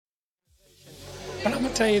But I'm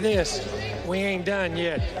going to tell you this, we ain't done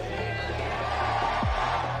yet.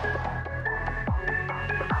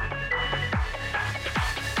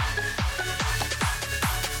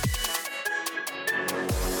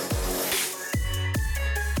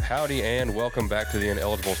 Howdy and welcome back to the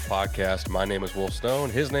Ineligibles podcast. My name is Will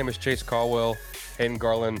Stone. His name is Chase Caldwell. Hayden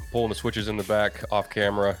Garland pulling the switches in the back off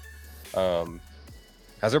camera. How's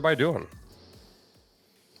everybody doing?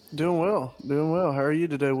 Doing well. How are you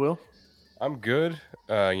today, Will? I'm good.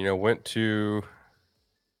 Went to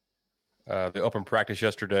the open practice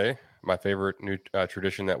yesterday. My favorite new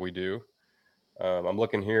tradition that we do. I'm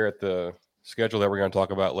looking here at the schedule that we're going to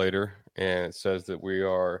talk about later, and it says that we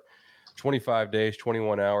are 25 days,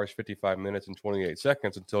 21 hours, 55 minutes, and 28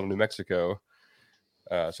 seconds until New Mexico.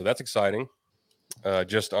 So that's exciting.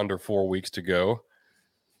 Just under 4 weeks to go.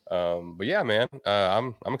 But yeah, man,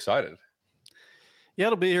 I'm excited. Yeah,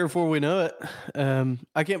 it'll be here before we know it.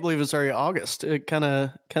 I can't believe it's already August. It kind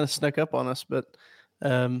of snuck up on us, but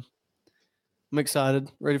I'm excited.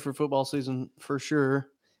 Ready for football season for sure,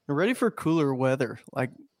 and ready for cooler weather.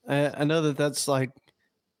 Like I know that's like.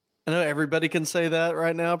 I know everybody can say that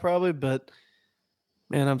right now, probably, but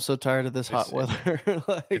man, I'm so tired of this hot weather.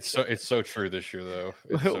 It's so true this year, though.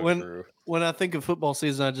 It's so true. When I think of football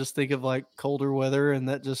season, I just think of like colder weather, and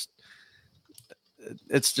it's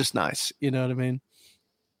just nice. You know what I mean?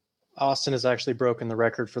 Austin has actually broken the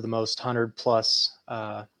record for the most 100-plus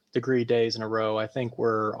degree days in a row. I think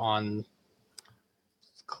we're on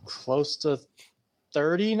close to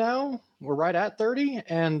 30 now. We're right at 30,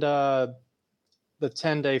 and the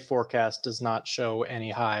 10-day forecast does not show any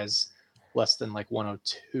highs less than like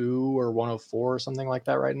 102 or 104 or something like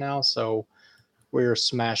that right now. So we're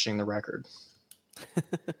smashing the record.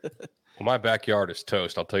 Well, my backyard is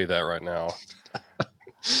toast. I'll tell you that right now.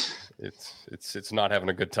 It's not having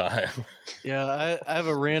a good time. Yeah, I have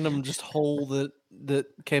a random just hole that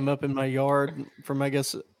came up in my yard from, I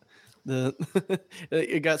guess,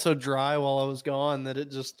 it got so dry while I was gone that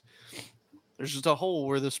there's just a hole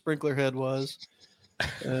where the sprinkler head was.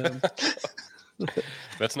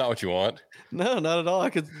 That's not what you want. No, not at all. I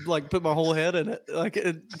could like put my whole head in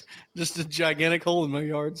it, just a gigantic hole in my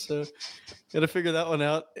yard. So, got to figure that one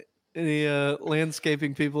out. Any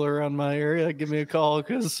landscaping people around my area, give me a call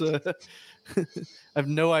because I have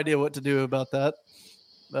no idea what to do about that.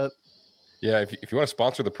 But yeah, if you want to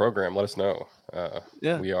sponsor the program, let us know.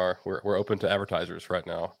 Yeah, we're open to advertisers right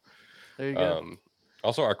now. There you go.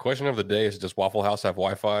 Also, our question of the day is: does Waffle House have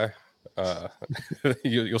Wi-Fi?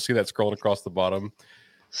 You'll see that scrolling across the bottom.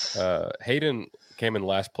 Hayden came in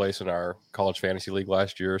last place in our college fantasy league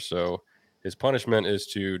last year, so his punishment is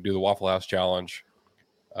to do the Waffle House challenge.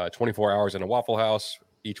 24 hours in a Waffle House.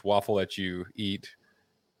 Each waffle that you eat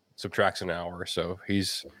subtracts an hour. So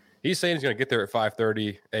he's saying he's going to get there at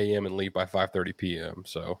 5:30 a.m. and leave by 5:30 p.m.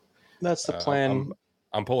 So that's the plan.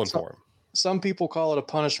 I'm pulling for him. Some people call it a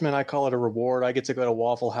punishment. I call it a reward. I get to go to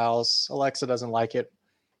Waffle House. Alexa doesn't like it.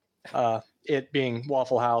 It being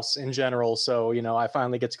Waffle House in general. So, I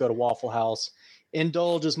finally get to go to Waffle House,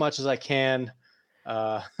 indulge as much as I can,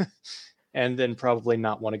 and then probably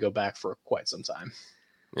not want to go back for quite some time.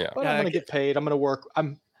 Yeah. But I'm going to get paid. I'm going to work.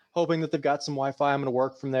 I'm hoping that they've got some Wi-Fi. I'm going to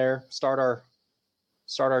work from there, start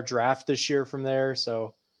our draft this year from there.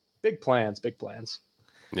 So big plans.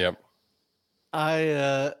 Yep.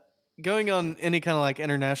 Going on any kind of like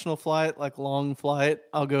international flight, like long flight,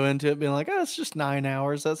 I'll go into it being like, oh, it's just 9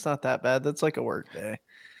 hours. That's not that bad. That's like a work day.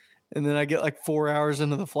 And then I get like 4 hours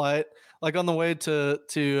into the flight. Like on the way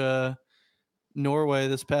to Norway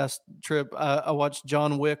this past trip, I watched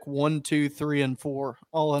John Wick 1, 2, 3, and 4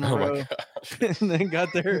 all in a row. And then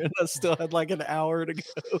got there and I still had like an hour to go.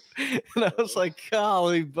 And I was like,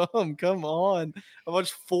 golly bum, come on. I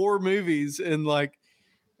watched 4 movies and like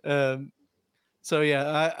so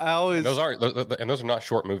yeah, I always those are not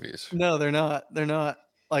short movies. No, they're not. They're not.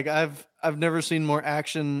 Like I've never seen more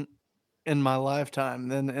action in my lifetime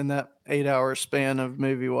than in that 8-hour span of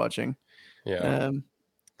movie watching. Yeah. I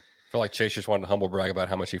feel like Chase just wanted to humble brag about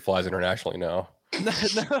how much he flies internationally now. No,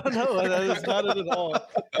 that is not it at all. Not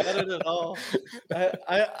it at all.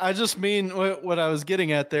 I just mean what I was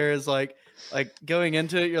getting at there is like going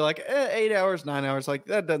into it, you're like 8 hours, 9 hours, like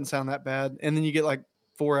that doesn't sound that bad, and then you get like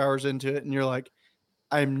 4 hours into it, and you're like,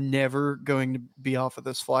 I'm never going to be off of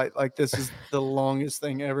this flight. Like this is the longest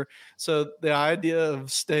thing ever. So the idea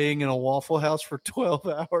of staying in a Waffle House for 12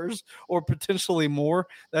 hours or potentially more,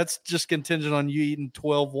 that's just contingent on you eating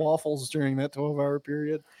 12 waffles during that 12-hour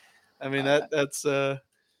period. I mean, that's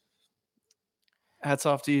hats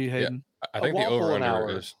off to you, Hayden. Yeah, I think the over-under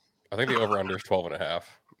is 12 and a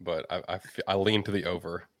half, but I lean to the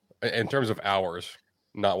over in terms of hours.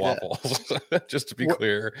 not Yeah. waffles. Just to be Wh-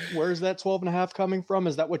 clear. Where's that 12 and a half coming from?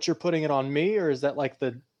 Is that what you're putting it on me, or is that like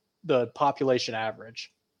the population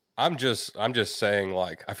average? I'm just saying,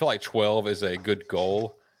 like, I feel like 12 is a good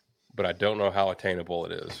goal, but I don't know how attainable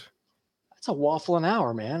it is. That's a waffle an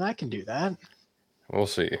hour, man. I can do that. We'll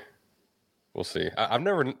see. We'll see. I've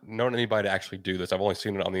never known anybody to actually do this. I've only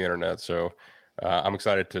seen it on the internet, so I'm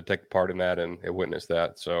excited to take part in that and witness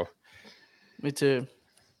that. So, Me too.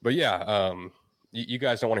 but yeah, you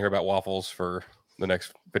guys don't want to hear about waffles for the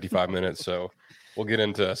next 55 minutes, so we'll get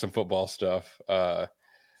into some football stuff.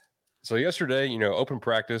 So yesterday, open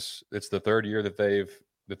practice. It's the third year that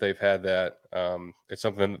they've had that. It's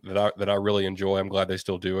something that I really enjoy. I'm glad they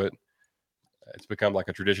still do it. It's become like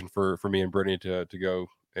a tradition for me and Brittany to go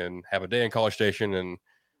and have a day in College Station and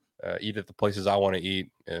eat at the places I want to eat,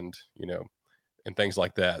 and and things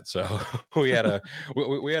like that. So we had a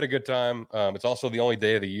good time. It's also the only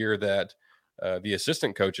day of the year that the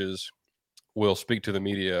assistant coaches will speak to the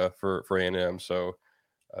media for A&M. So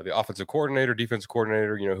the offensive coordinator, defensive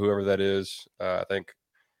coordinator, whoever that is. I think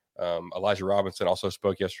Elijah Robinson also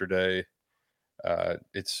spoke yesterday.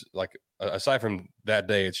 It's like, aside from that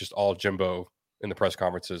day, it's just all Jimbo in the press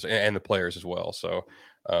conferences and the players as well. So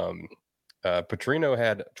Petrino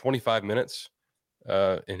had 25 minutes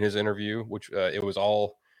in his interview, which it was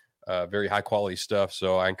all very high quality stuff.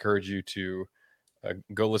 So I encourage you to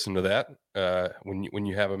go listen to that when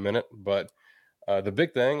you have a minute. But the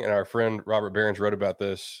big thing, and our friend Robert Behrens wrote about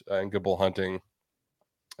this in Good Bull Hunting,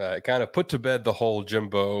 it kind of put to bed the whole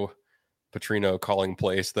Jimbo Petrino calling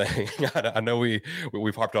plays thing. I know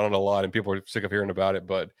we've harped on it a lot and people are sick of hearing about it,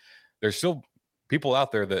 but there's still people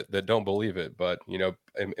out there that don't believe it. But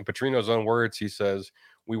in Petrino's own words, he says,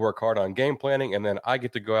 we work hard on game planning, and then I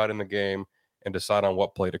get to go out in the game and decide on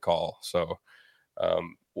what play to call. So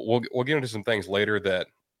we'll get into some things later that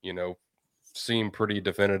seem pretty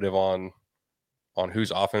definitive on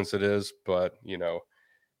whose offense it is. But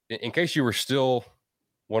in case you were still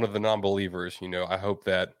one of the non-believers, I hope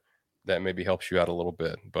that maybe helps you out a little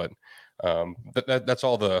bit. But that's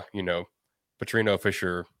all the Petrino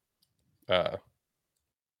Fisher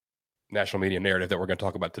national media narrative that we're going to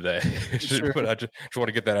talk about today. Sure. But I just want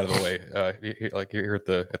to get that out of the way, like here at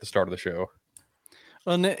the start of the show.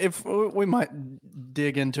 And if we might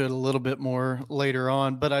dig into it a little bit more later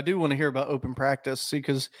on, but I do want to hear about open practice. See,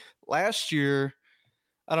 because last year,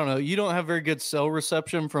 I don't know, you don't have very good cell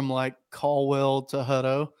reception from like Caldwell to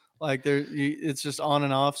Hutto. Like it's just on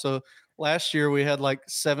and off. So last year we had like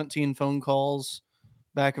 17 phone calls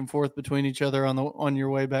back and forth between each other on your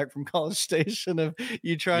way back from College Station of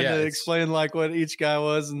you trying to explain like what each guy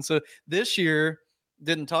was. And so this year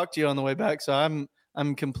didn't talk to you on the way back. So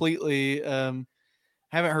I'm completely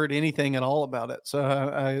haven't heard anything at all about it.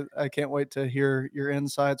 So I can't wait to hear your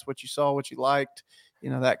insights, what you saw, what you liked,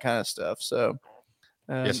 that kind of stuff. So,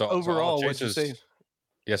 so overall, what you see?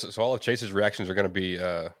 Yes. So all of Chase's reactions are going to be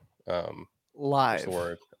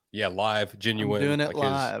live. Yeah. Live, genuine. I'm doing it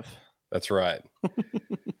live. That's right.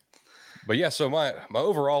 But yeah, so my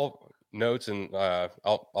overall notes, and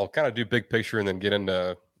I'll kind of do big picture and then get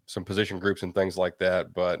into some position groups and things like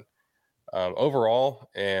that. But overall,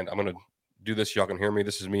 and I'm going to do this, y'all can hear me.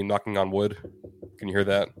 This is me knocking on wood. Can you hear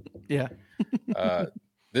that? Yeah.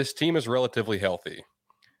 This team is relatively healthy.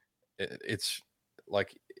 It's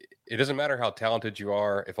like, it doesn't matter how talented you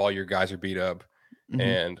are if all your guys are beat up. Mm-hmm.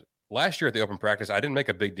 And last year at the open practice, I didn't make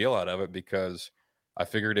a big deal out of it because I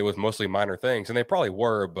figured it was mostly minor things, and they probably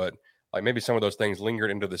were, but like maybe some of those things lingered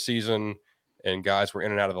into the season and guys were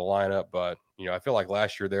in and out of the lineup. But, I feel like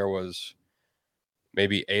last year there was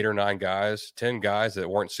maybe 8 or 9 guys, 10 guys that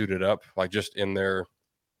weren't suited up, like just in their,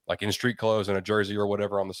 like in street clothes and a jersey or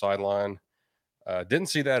whatever on the sideline. Didn't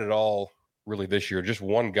see that at all really this year. Just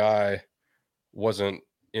one guy wasn't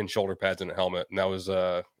in shoulder pads and a helmet, and that was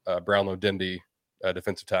Brownlow Dindy,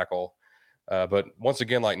 defensive tackle. But once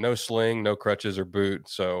again, like no sling, no crutches or boot.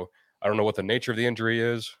 So I don't know what the nature of the injury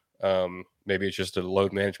is. Maybe it's just a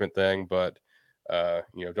load management thing, but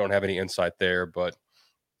don't have any insight there. But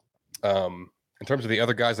in terms of the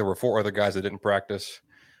other guys, there were 4 other guys that didn't practice.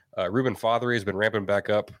 Ruben Fathery has been ramping back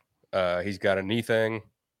up. He's got a knee thing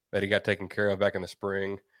that he got taken care of back in the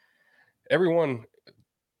spring. Everyone,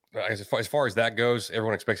 as far as that goes,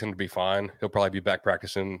 everyone expects him to be fine. He'll probably be back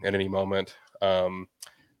practicing at any moment.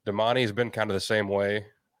 Damani has been kind of the same way,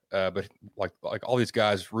 but like all these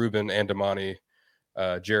guys, Ruben and Damani,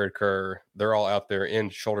 Jared Kerr, they're all out there in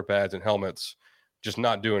shoulder pads and helmets, just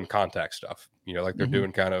not doing contact stuff. Like they're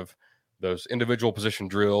doing kind of those individual position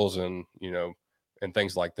drills and and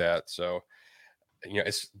things like that. So,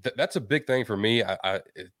 that's a big thing for me.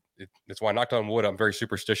 it's why I knocked on wood. I'm very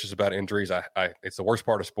superstitious about injuries. It's the worst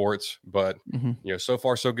part of sports, but so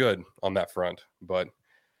far so good on that front. But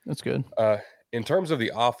that's good. In terms of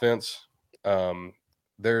the offense,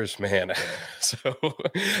 there's so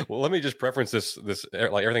well, let me just preference this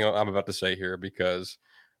like everything I'm about to say here, because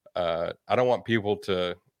I don't want people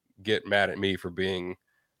to get mad at me for being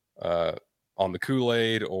on the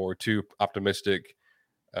Kool-Aid or too optimistic.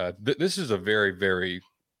 This is a very, very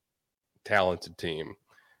talented team,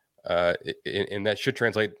 and that should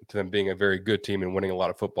translate to them being a very good team and winning a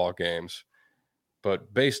lot of football games.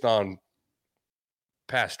 But based on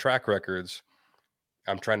past track records,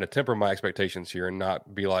 I'm trying to temper my expectations here and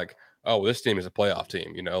not be like, oh, this team is a playoff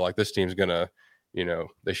team. Like this team's gonna,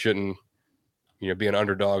 they shouldn't, be an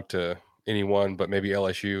underdog to anyone but maybe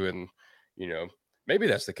LSU, and maybe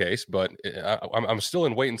that's the case. But I'm still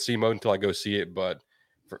in wait and see mode until I go see it. But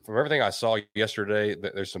from everything I saw yesterday,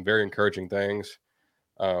 there's some very encouraging things.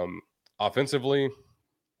 Offensively,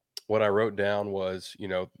 what I wrote down was,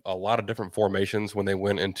 a lot of different formations when they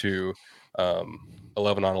went into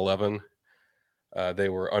 11 on 11. They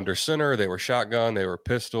were under center, they were shotgun, they were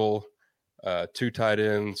pistol, 2 tight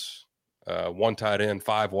ends, 1 tight end,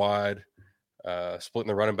 5 wide, splitting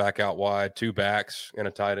the running back out wide, 2 backs and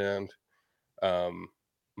a tight end.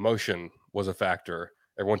 Motion was a factor.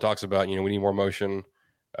 Everyone talks about, we need more motion.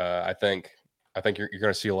 I think you're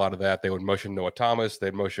going to see a lot of that. They would motion Noah Thomas,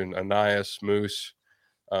 they'd motion Anais, Moose,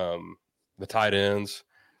 the tight ends.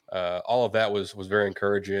 All of that was very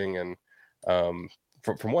encouraging. And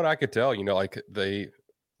from what I could tell, like they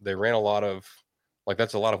ran a lot of, like,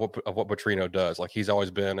 that's a lot of what Petrino does. Like, he's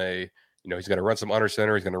always been he's going to run some under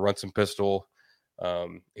center, he's going to run some pistol.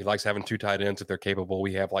 He likes having 2 tight ends if they're capable.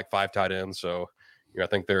 We have like 5 tight ends, so I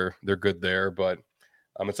think they're good there. But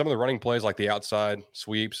and some of the running plays, like the outside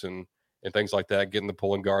sweeps and things like that, getting the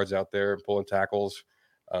pulling guards out there, pulling tackles,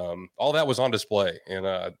 all that was on display, and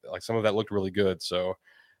like some of that looked really good. So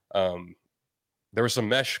there were some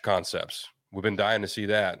mesh concepts. We've been dying to see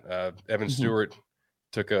that. Evan Stewart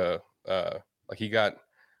took he got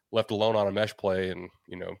left alone on a mesh play, and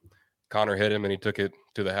Connor hit him and he took it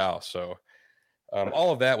to the house. So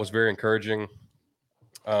all of that was very encouraging.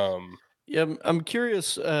 Yeah, I'm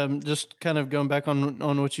curious, just kind of going back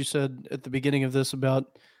on what you said at the beginning of this about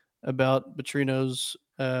Petrino's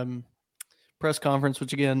press conference,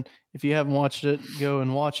 which, again, if you haven't watched it, go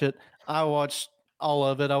and watch it. I watched all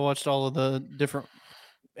of it. I watched all of the different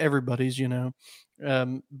everybody's,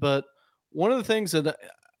 but one of the things that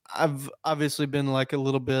I've obviously been like a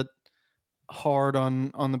little bit hard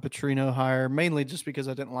on the Petrino hire, mainly just because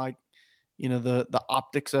I didn't like, the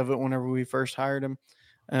optics of it whenever we first hired him.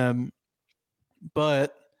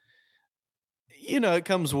 But it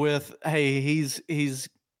comes with, hey, he's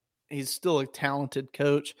still a talented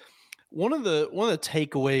coach. One of the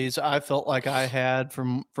takeaways I felt like I had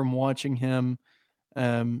from watching him,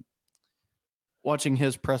 watching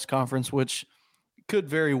his press conference, which could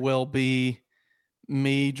very well be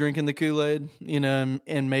me drinking the Kool-Aid,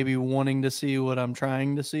 and maybe wanting to see what I'm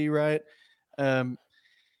trying to see, right?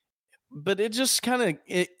 But it just kind of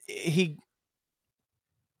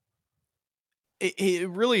it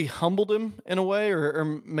really humbled him in a way, or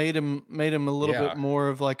made him a little bit more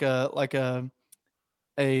of like a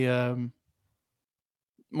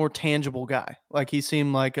more tangible guy. Like, he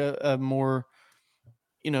seemed like a more,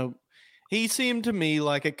 he seemed to me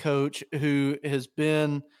like a coach who has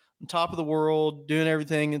been on top of the world, doing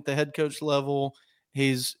everything at the head coach level.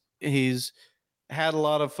 He's had a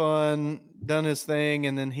lot of fun, done his thing,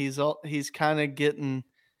 and then he's kind of getting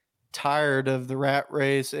tired of the rat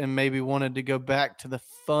race and maybe wanted to go back to the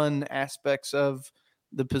fun aspects of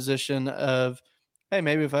the position of, hey,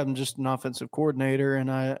 maybe if I'm just an offensive coordinator and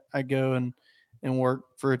I go and work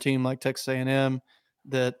for a team like Texas A&M,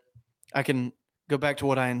 that I can go back to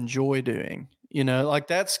what I enjoy doing. Like,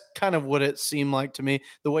 that's kind of what it seemed like to me.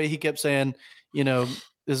 The way he kept saying,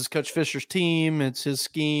 this is Coach Fisher's team, it's his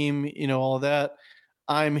scheme, all of that.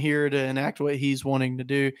 I'm here to enact what he's wanting to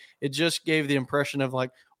do. It just gave the impression of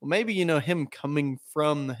like, well, maybe, him coming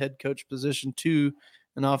from the head coach position to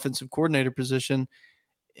an offensive coordinator position,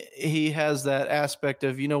 he has that aspect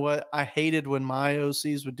of, what, I hated when my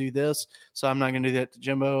OCs would do this, so I'm not going to do that to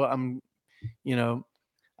Jimbo. I'm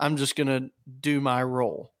just going to do my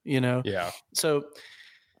role, Yeah.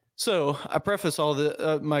 So I preface all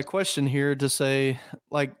my question here to say,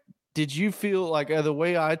 like, did you feel like the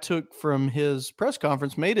way I took from his press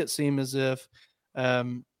conference made it seem as if,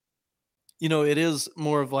 it is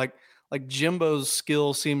more of like Jimbo's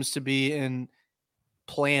skill seems to be in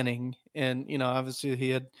planning, and obviously he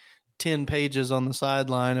had 10 pages on the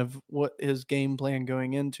sideline of what his game plan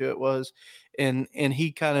going into it was. and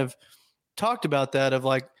he kind of talked about that of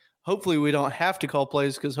like, hopefully we don't have to call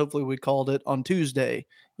plays because hopefully we called it on Tuesday,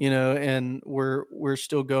 and we're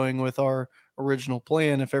still going with our original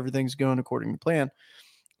plan if everything's going according to plan.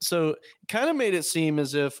 So it kind of made it seem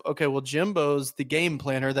as if, okay, well, Jimbo's the game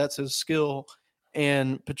planner, that's his skill,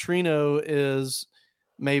 and Petrino is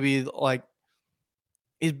maybe like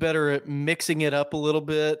he's better at mixing it up a little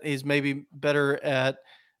bit. He's maybe better at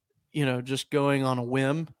just going on a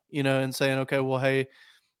whim, and saying, okay, well, hey,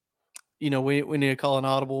 we need to call an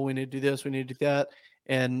audible, we need to do this, we need to do that,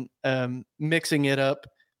 and mixing it up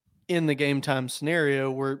in the game time scenario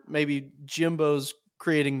where maybe Jimbo's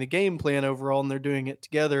creating the game plan overall and they're doing it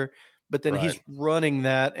together, but then he's running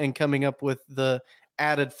that and coming up with the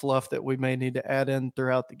added fluff that we may need to add in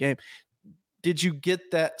throughout the game. Did you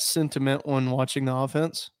get that sentiment when watching the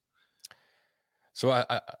offense? So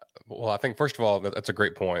I think first of all, that's a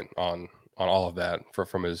great point on all of that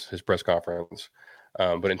from his press conference.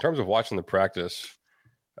 But in terms of watching the practice,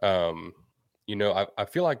 I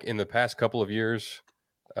feel like in the past couple of years,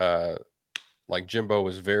 like Jimbo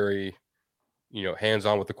was very,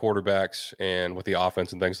 hands-on with the quarterbacks and with the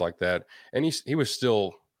offense and things like that. And he was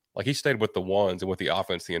still like, he stayed with the ones and with the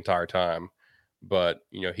offense the entire time. But,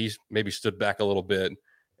 he's maybe stood back a little bit,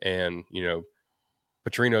 and,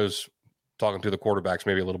 Petrino's talking to the quarterbacks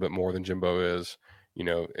maybe a little bit more than Jimbo is,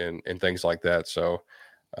 and things like that. So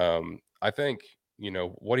I think,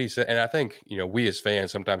 what he said, and I think, we as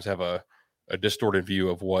fans sometimes have a distorted view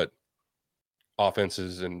of what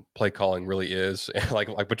offenses and play calling really is. And like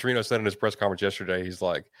Petrino said in his press conference yesterday, he's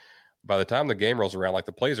like, by the time the game rolls around, like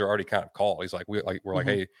the plays are already kind of called. He's like, we're like,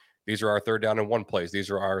 hey, these are our 3rd down and 1 plays. These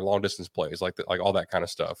are our long distance plays, like all that kind of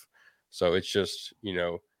stuff. So it's just,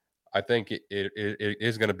 I think it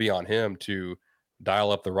is going to be on him to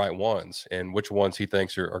dial up the right ones and which ones he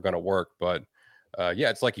thinks are going to work. But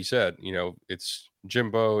it's like you said, it's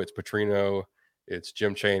Jimbo, it's Petrino, it's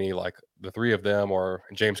Jim Chaney, like the 3 of them, or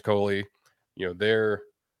James Coley, they're,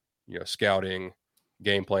 scouting,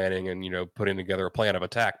 game planning, and, putting together a plan of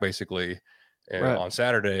attack basically. And on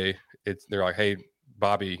Saturday, they're like, hey,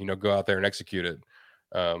 Bobby, go out there and execute it,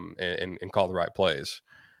 and call the right plays.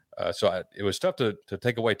 So it was tough to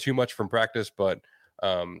take away too much from practice, but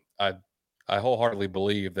I wholeheartedly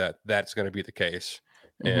believe that that's going to be the case.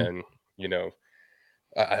 And,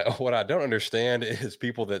 what I don't understand is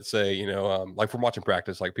people that say, like from watching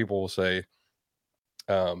practice, like people will say,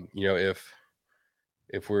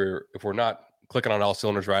 if we're not clicking on all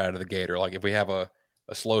cylinders right out of the gate, or like if we have a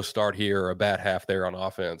slow start here or a bad half there on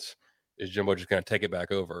offense, is Jimbo just going to take it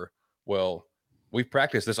back over? Well, we've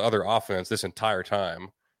practiced this other offense this entire time.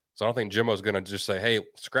 So I don't think Jimbo's going to just say, hey,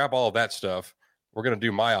 scrap all of that stuff. We're going to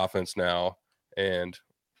do my offense now. And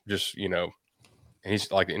just,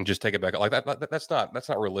 he's like, and just take it back. Like that's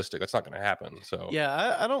not realistic. That's not going to happen. So,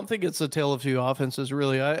 yeah, I don't think it's a tale of two offenses,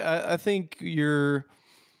 really. I think you're,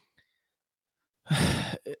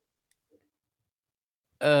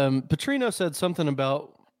 Petrino said something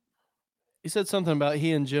about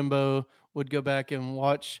he and Jimbo would go back and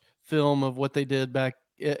watch film of what they did back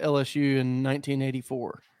at LSU in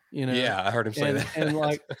 1984. Yeah, I heard him say that. And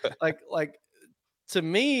like to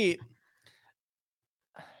me,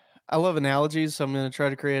 I love analogies, so I'm going to try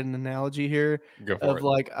to create an analogy here. Go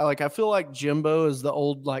for it. I feel like Jimbo is the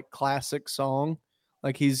old like classic song,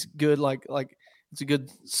 like he's good, like it's a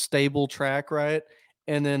good stable track, right?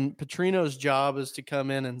 And then Petrino's job is to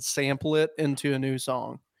come in and sample it into a new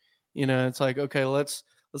song. It's like, okay, let's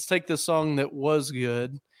take this song that was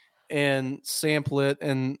good and sample it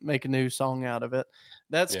and make a new song out of it.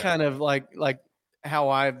 That's kind of like how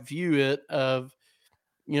I view it of,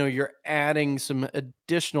 you're adding some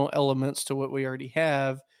additional elements to what we already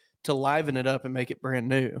have to liven it up and make it brand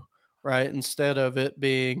new, right? Instead of it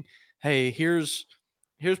being, hey, here's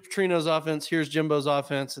Petrino's offense, here's Jimbo's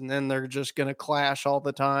offense, and then they're just going to clash all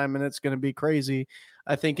the time and it's going to be crazy.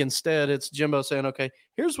 I think instead it's Jimbo saying, okay,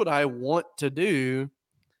 here's what I want to do.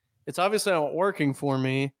 It's obviously not working for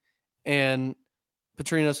me. And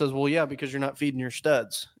Petrino says, well, yeah, because you're not feeding your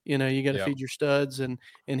studs. You got to feed your studs, and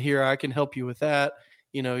here I can help you with that.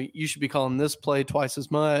 You should be calling this play twice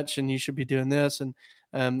as much, and you should be doing this.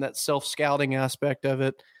 And that self-scouting aspect of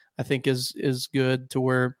it, I think is good, to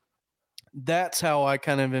where that's how I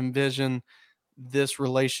kind of envision this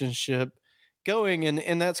relationship going.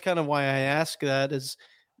 And that's kind of why I ask that, is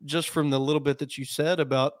just from the little bit that you said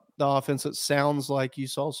about the offense, it sounds like you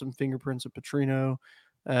saw some fingerprints of Petrino,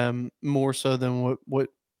 more so than what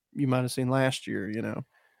you might have seen last year,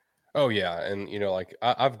 Oh yeah. And, like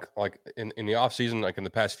I've like in the off season, like in the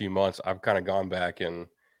past few months, I've kind of gone back and,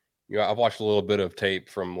 I've watched a little bit of tape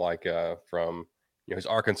from his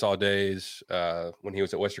Arkansas days, when he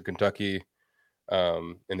was at Western Kentucky,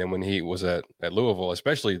 and then when he was at Louisville,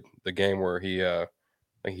 especially the game where he I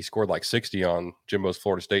think he scored like 60 on Jimbo's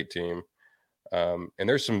Florida State team. And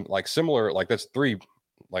there's some like similar, like that's three,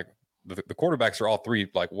 like the quarterbacks are all three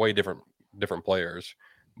like way different players,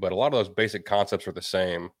 but a lot of those basic concepts are the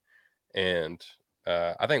same. And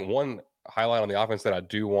I think one highlight on the offense that I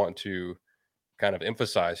do want to kind of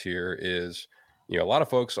emphasize here is, a lot of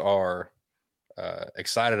folks are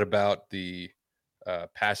excited about the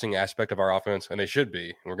passing aspect of our offense, and they should be.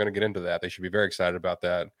 And we're going to get into that. They should be very excited about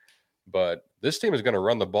that. But this team is going to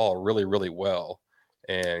run the ball really, really well,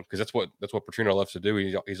 and because that's what Petrino loves to do.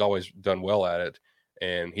 He's always done well at it,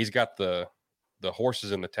 and he's got the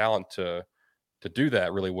horses and the talent to do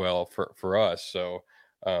that really well for us. So,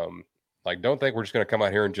 like, don't think we're just going to come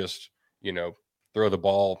out here and just throw the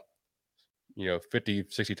ball 50,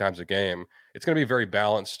 60 times a game. It's going to be very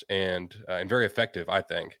balanced and very effective, I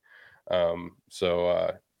think.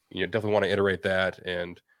 So definitely want to iterate that,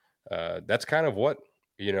 and that's kind of what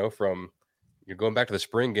from going back to the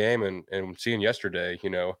spring game and seeing yesterday.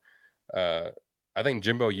 I think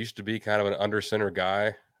Jimbo used to be kind of an under center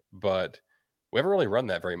guy, but we haven't really run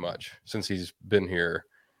that very much since he's been here.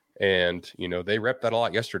 And they repped that a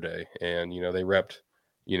lot yesterday, and they repped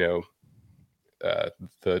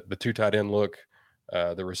the two tight end look,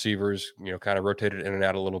 the receivers kind of rotated in and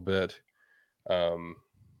out a little bit.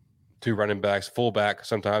 Two running backs, fullback.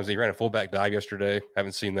 Sometimes he ran a fullback dive yesterday.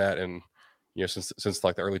 Haven't seen that in since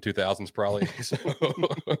like the early 2000s probably. So,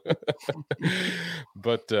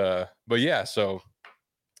 but yeah. So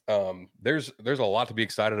there's a lot to be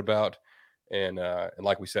excited about, and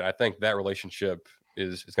like we said, I think that relationship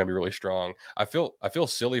is going to be really strong. I feel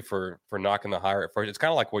silly for knocking the hire at first. It's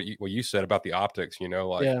kind of like what you said about the optics.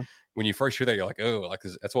 When you first hear that, you're like, oh, like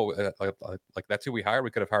that's what like that's who we hired.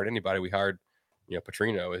 We could have hired anybody. We hired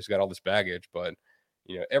Petrino. He's got all this baggage, but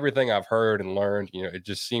everything I've heard and learned, it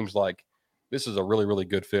just seems like this is a really, really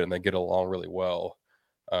good fit, and they get along really well.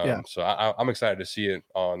 So I'm excited to see it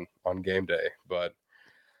on game day. But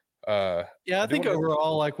I think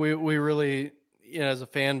overall, like we really, as a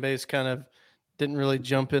fan base, kind of didn't really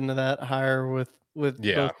jump into that hire with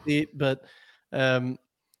both feet. But I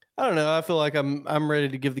don't know. I feel like I'm ready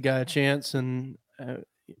to give the guy a chance, and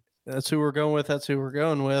that's who we're going with. That's who we're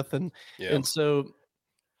going with, and so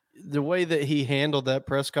the way that he handled that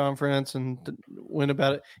press conference and went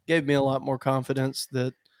about it gave me a lot more confidence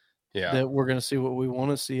that we're going to see what we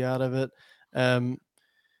want to see out of it. And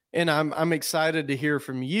I'm excited to hear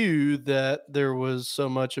from you that there was so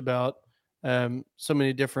much about so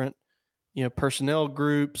many different personnel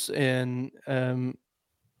groups, and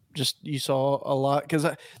just you saw a lot, because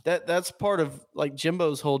that's part of like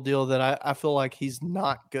Jimbo's whole deal that I feel like he's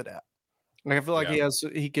not good at. Like I feel like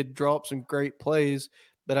he could draw up some great plays,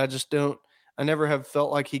 but I never have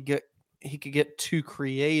felt like he could get too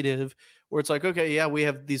creative where it's like, okay, we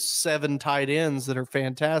have these 7 tight ends that are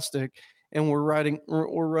fantastic, and we're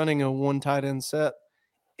running a 1 tight end set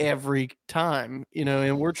every time,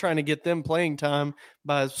 and we're trying to get them playing time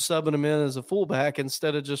by subbing them in as a fullback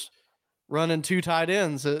instead of just running 2 tight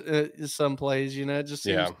ends some plays. It just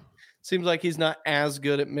seems like he's not as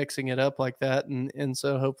good at mixing it up like that, and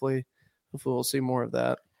so hopefully we'll see more of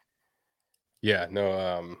that. Yeah,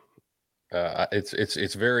 no,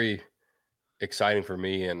 it's very exciting for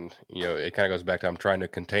me, and it kind of goes back to I'm trying to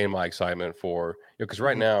contain my excitement for because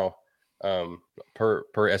right now, per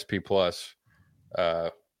SP Plus,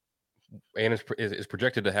 and is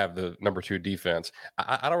projected to have the number 2 defense.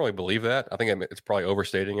 I don't really believe that. I think it's probably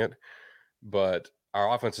overstating it, but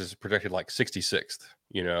our offense is projected like 66th.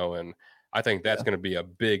 And I think that's going to be a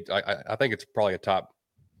big. I think it's probably a top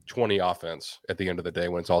 20 offense at the end of the day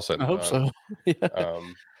when it's all said and done. I hope so.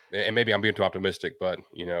 And maybe I'm being too optimistic, but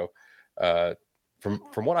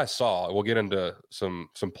from what I saw, we'll get into some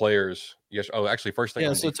players. Yes. Oh, actually, first thing.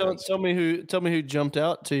 Yeah. So tell me who jumped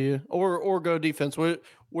out to you, or go defense.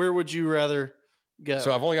 Where would you rather go?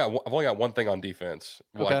 So I've only got one thing on defense,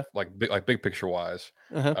 okay. like big picture wise.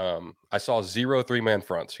 Uh-huh. I saw 0 3-man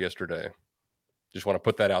fronts yesterday. Just want to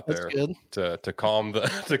put that out there to calm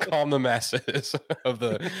the masses of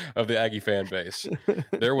the Aggie fan base.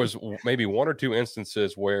 There was maybe 1 or 2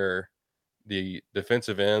 instances where the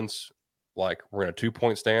defensive ends were in a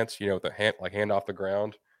 2-point stance, with the hand off the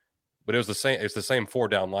ground, but it was the same. It's the same 4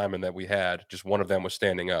 down linemen that we had. Just one of them was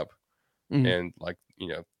standing up, and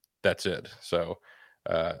that's it. So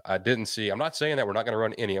I didn't see. I'm not saying that we're not going to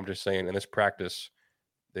run any. I'm just saying in this practice.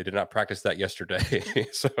 They did not practice that yesterday.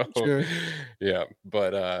 So, sure. Yeah.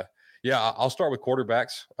 But, I'll start with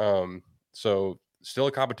quarterbacks. So still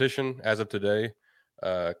a competition as of today.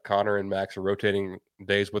 Connor and Max are rotating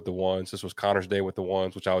days with the ones. This was Connor's day with the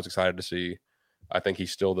ones, which I was excited to see. I think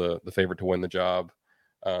he's still the favorite to win the job.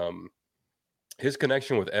 His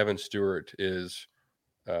connection with Evan Stewart is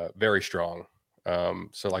very strong.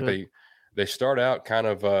 So like they start out kind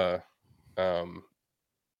of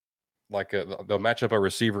they'll match up a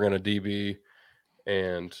receiver and a DB,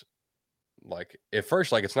 and like at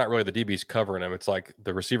first, like it's not really the DB's covering him. It's like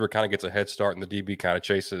the receiver kind of gets a head start and the DB kind of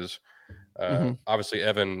chases. Obviously,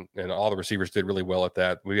 Evan and all the receivers did really well at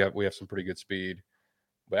that. We have some pretty good speed,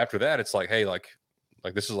 but after that, it's like, hey, like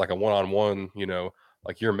this is like a one-on-one. You know,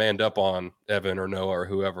 like you're manned up on Evan or Noah or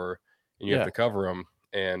whoever, and you have to cover him.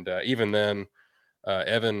 And even then,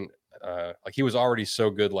 Evan, like he was already so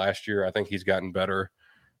good last year. I think he's gotten better.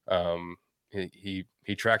 He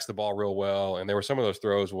tracks the ball real well, and there were some of those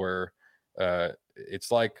throws where it's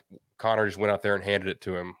like Connor just went out there and handed it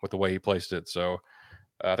to him with the way he placed it. So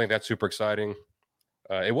I think that's super exciting.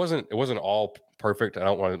 It wasn't all perfect. I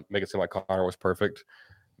don't want to make it seem like Connor was perfect.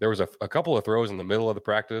 There was a couple of throws in the middle of the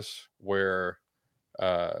practice where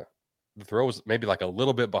the throw was maybe like a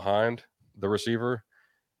little bit behind the receiver,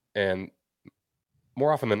 and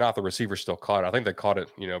more often than not, the receiver still caught it. I think they caught it,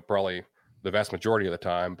 you know, probably the vast majority of the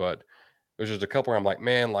time, but there's just a couple where I'm like,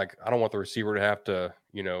 man, like I don't want the receiver to have to,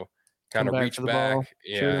 you know, kind of reach back,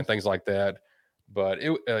 and things like that. But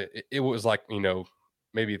it was like, you know,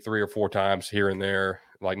 maybe 3 or 4 times here and there,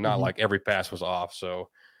 like not like every pass was off. So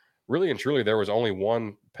really and truly, there was only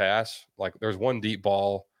one pass. Like there was one deep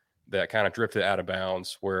ball that kind of drifted out of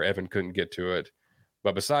bounds where Evan couldn't get to it.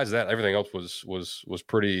 But besides that, everything else was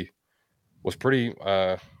pretty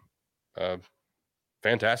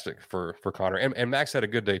fantastic for Connor. And Max had a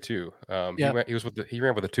good day too. He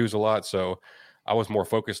ran with the twos a lot, so I was more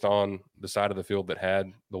focused on the side of the field that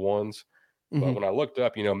had the ones. But when I looked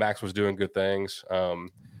up, you know, Max was doing good things.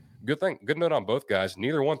 Good note on both guys.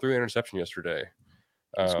 Neither one threw an interception yesterday.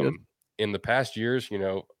 In the past years, you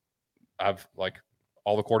know, I've like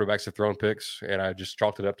all the quarterbacks have thrown picks, and I just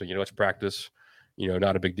chalked it up to, you know, let's practice, you know,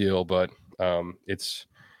 not a big deal. But it's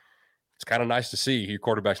kind of nice to see your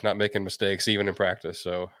quarterback's not making mistakes even in practice.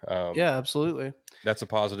 So yeah, absolutely. That's a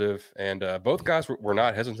positive. And both guys were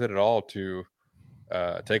not hesitant at all to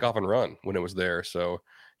take off and run when it was there. So,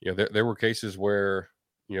 you know, there were cases where,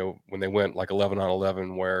 you know, when they went like 11 on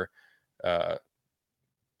 11 where our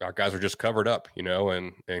guys were just covered up, you know,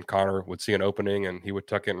 and Connor would see an opening and he would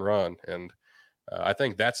tuck it and run. And I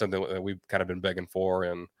think that's something that we've kind of been begging for.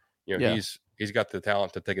 And, you know, he's got the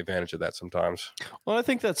talent to take advantage of that sometimes. Well, I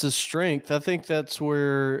think that's his strength. I think that's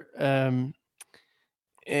where, and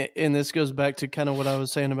this goes back to kind of what I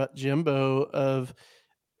was saying about Jimbo of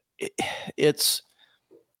it's,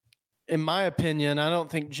 in my opinion, I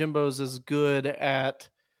don't think Jimbo's as good at,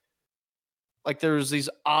 like there's these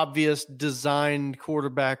obvious designed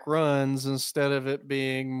quarterback runs instead of it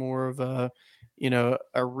being more of a, you know,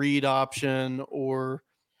 a read option or,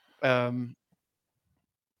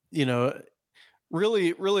 you know,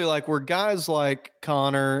 really like where guys like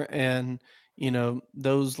Connor and, you know,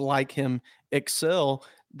 those like him excel.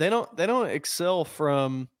 They don't excel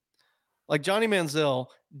from, like Johnny Manziel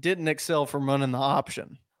didn't excel from running the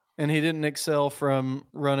option, and he didn't excel from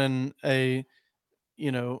running a,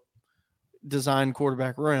 you know, design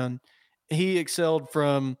quarterback run. He excelled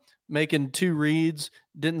from making 2 reads,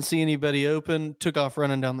 didn't see anybody open, took off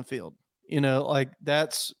running down the field. You know, like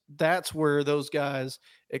that's where those guys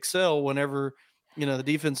excel whenever, you know, the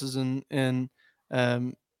defense is in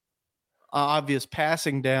obvious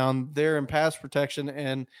passing down, they're in pass protection,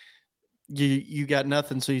 and you got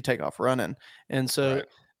nothing, so you take off running. And so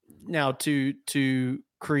now to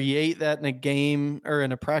create that in a game or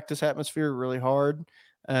in a practice atmosphere really hard.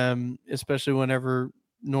 Especially whenever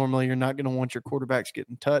normally you're not going to want your quarterbacks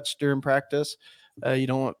getting touched during practice. You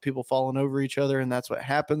don't want people falling over each other, and that's what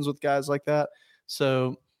happens with guys like that.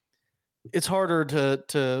 So it's harder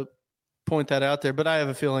to point that out there, but I have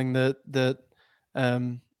a feeling that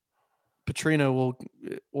Petrino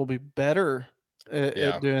will be better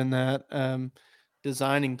at doing that,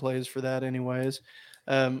 designing plays for that anyways.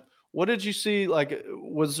 What did you see? Like,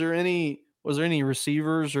 was there any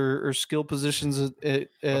receivers or skill positions at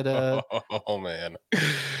oh man,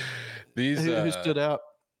 these who stood out?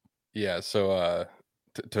 Yeah. So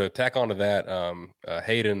to tack onto that,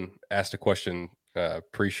 Hayden asked a question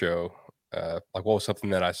pre-show, like what was something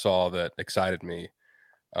that I saw that excited me?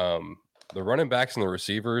 The running backs and the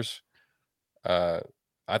receivers, I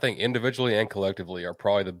think individually and collectively are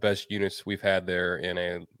probably the best units we've had there in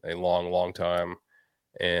a long time.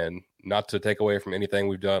 And not to take away from anything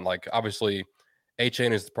we've done, like obviously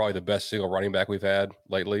A-Chain is probably the best single running back we've had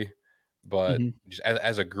lately, but just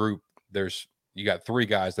as a group, there's you got three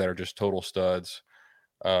guys that are just total studs.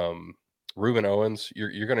 Reuben Owens,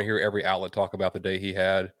 you're going to hear every outlet talk about the day he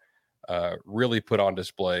had. Really put on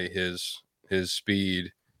display his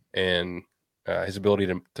speed and his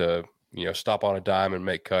ability to stop on a dime and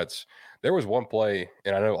make cuts. There was one play,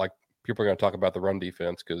 and I know like people are going to talk about the run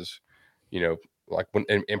defense because like when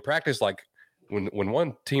in practice, like when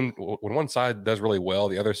one side does really well,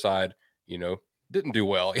 the other side didn't do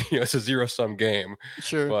well. It's a zero-sum game.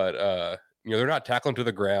 Sure. But they're not tackling to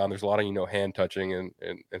the ground. There's a lot of hand touching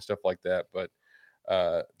and stuff like that. But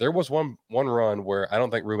there was one run where I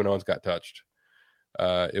don't think Reuben Owens got touched.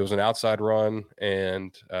 It was an outside run,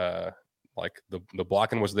 and like the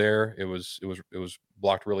blocking was there. It was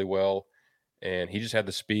blocked really well, and he just had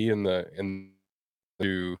the speed and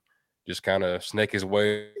to just kind of snake his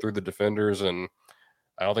way through the defenders, and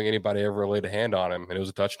I don't think anybody ever laid a hand on him, and it was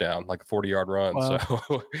a touchdown, like a 40-yard run. Wow.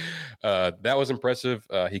 So that was impressive.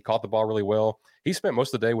 He caught the ball really well. He spent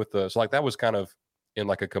most of the day with so like that was kind of in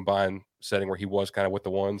like a combined setting where he was kind of with the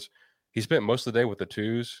ones. He spent most of the day with the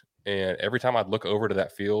twos, and every time I'd look over to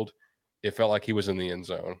that field, it felt like he was in the end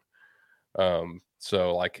zone.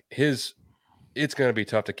 So like it's going to be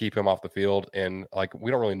tough to keep him off the field, and like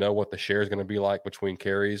we don't really know what the share is going to be like between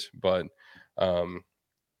carries, but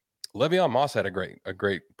Le'Veon Moss had a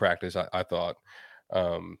great practice. I thought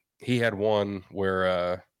he had one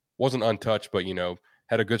where wasn't untouched, but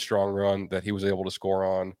had a good strong run that he was able to score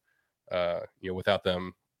on, without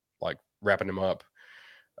them like wrapping him up,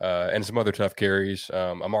 and some other tough carries.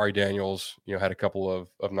 Amari Daniels, had a couple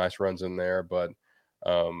of nice runs in there, but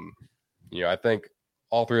I think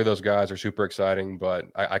all three of those guys are super exciting. But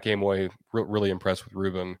I came away really impressed with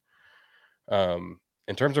Reuben.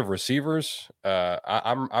 In terms of receivers,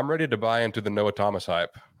 I'm ready to buy into the Noah Thomas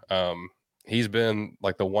hype. He's been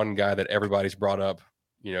like the one guy that everybody's brought up,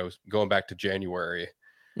 going back to January,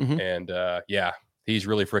 and he's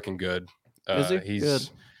really freaking good. Is he? Good.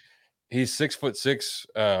 He's 6'6",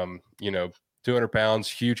 200 pounds,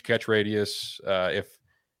 huge catch radius.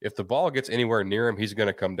 If the ball gets anywhere near him, he's going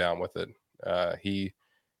to come down with it. He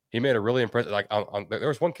made a really impressive. Like there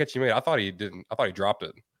was one catch he made. I thought he dropped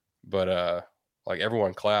it, but like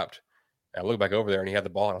everyone clapped. And I looked back over there and he had the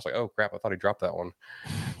ball, and I was like, "Oh crap! I thought he dropped that one."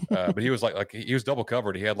 But he was like he was double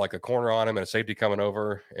covered. He had like a corner on him and a safety coming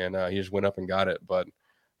over, and he just went up and got it. But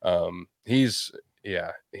he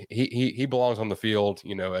belongs on the field,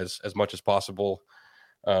 as much as possible.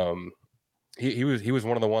 He was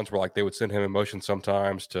one of the ones where like they would send him in motion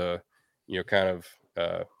sometimes to, kind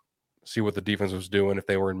of see what the defense was doing if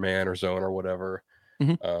they were in man or zone or whatever.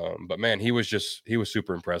 But man, he was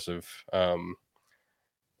super impressive.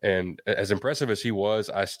 And as impressive as he was,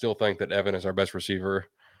 I still think that Evan is our best receiver.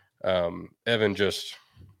 Evan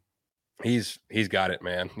he's got it,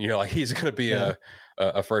 man. Like he's going to be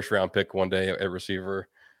a first round pick one day at receiver.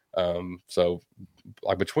 So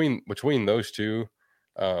like between those two,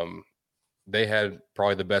 they had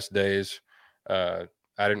probably the best days. I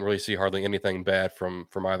didn't really see hardly anything bad from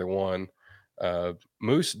either one.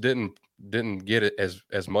 Moose didn't get it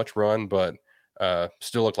as much run, but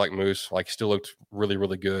still looked like Moose. Like still looked really,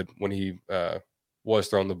 really good when he was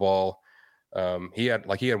throwing the ball. He had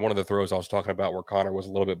one of the throws I was talking about where Connor was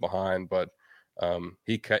a little bit behind, but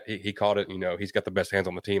he caught it. He's got the best hands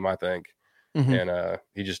on the team, I think. And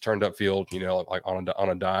he just turned upfield, like on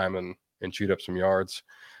a dime and chewed up some yards.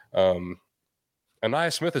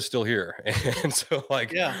 Anaya Smith is still here, and so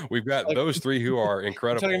we've got those three who are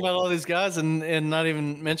incredible. Talking about all these guys and not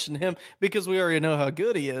even mention him because we already know how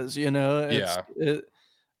good he is.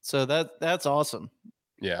 So that's awesome.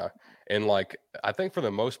 Yeah, and like I think for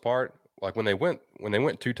the most part, like when they went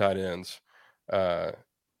two tight ends, the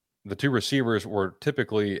two receivers were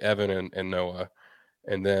typically Evan and Noah,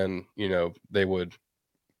 and then they would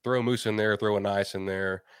throw Moose in there, throw Anais in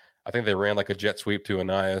there. I think they ran like a jet sweep to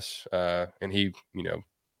Anais, and he,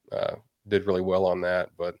 did really well on that.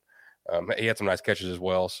 But he had some nice catches as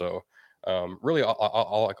well. So really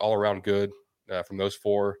all around good from those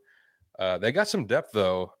four. They got some depth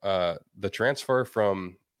though. The transfer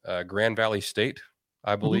from Grand Valley State,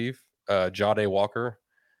 I believe, Jade Walker.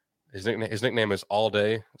 His nickname is All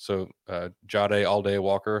Day. So Jade All Day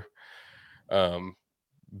Walker.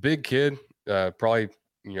 Big kid, probably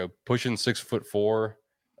pushing 6'4".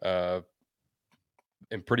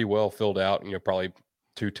 And pretty well filled out, probably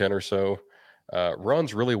 210 or so.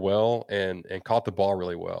 Runs really well and caught the ball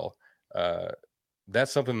really well.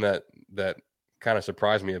 That's something that kind of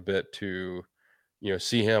surprised me a bit to,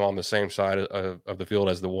 see him on the same side of the field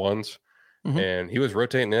as the ones. And he was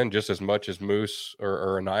rotating in just as much as Moose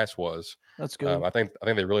or Anais was. That's good. I think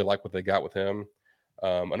they really like what they got with him.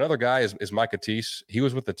 Another guy is Mike Atis. He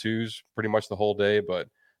was with the twos pretty much the whole day, but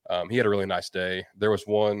he had a really nice day. There was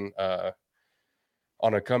one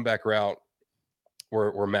on a comeback route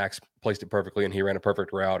where Max placed it perfectly and he ran a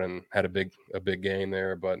perfect route and had a big gain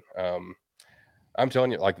there. But I'm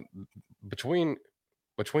telling you, like between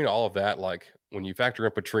all of that, like when you factor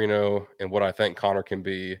in Petrino and what I think Connor can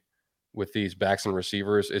be with these backs and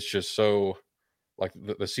receivers, it's just so like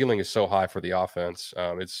the ceiling is so high for the offense.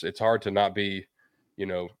 It's hard to not be,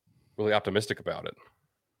 really optimistic about it.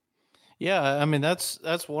 Yeah, I mean that's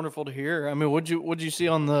wonderful to hear. I mean, what'd you see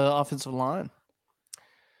on the offensive line?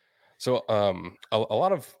 So a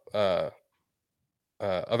lot of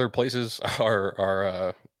other places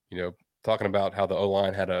are talking about how the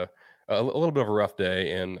O-line had a little bit of a rough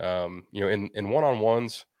day, and in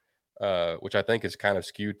one-on-ones, which I think is kind of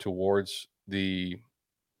skewed towards in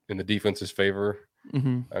the defense's favor,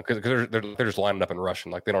 because they're just lining up and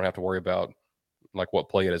rushing, like they don't have to worry about like what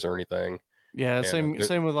play it is or anything. Yeah, And,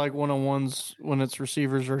 same with like one-on-ones when it's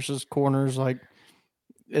receivers versus corners. Like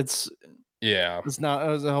it's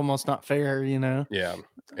almost not fair, Yeah,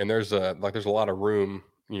 and there's a lot of room,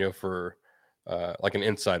 for like an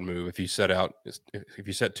inside move. If you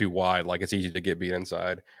set too wide, like it's easy to get beat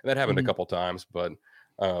inside. And that happened a couple times, but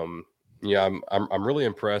yeah, I'm really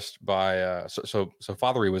impressed by so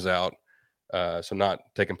Fathery was out, so not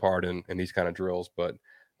taking part in these kind of drills, but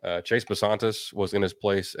Chase Basantis was in his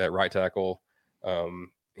place at right tackle.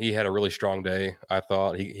 He had a really strong day. I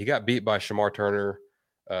thought he got beat by Shamar Turner,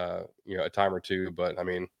 a time or two, but I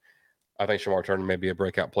mean, I think Shamar Turner may be a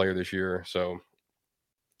breakout player this year, so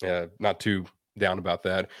not too down about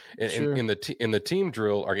that. Sure. In the team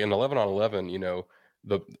drill or in 11-on-11,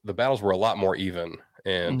 the battles were a lot more even,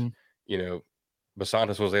 and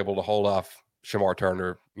Basantis was able to hold off Shamar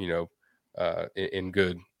Turner, in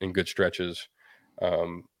good stretches.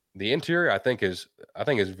 The interior, I think is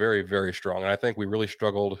very, very strong, and I think we really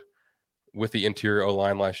struggled with the interior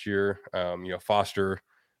O-line last year. Foster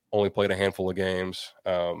only played a handful of games.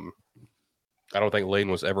 I don't think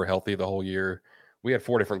Layden was ever healthy the whole year. We had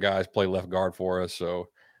 4 different guys play left guard for us. So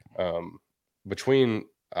I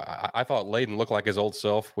thought Layden looked like his old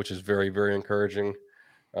self, which is very, very encouraging.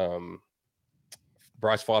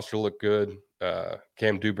 Bryce Foster looked good.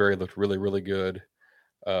 Cam Dewberry looked really, really good.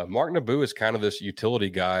 Mark Naboo is kind of this utility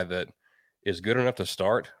guy that is good enough to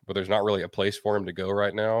start, but there's not really a place for him to go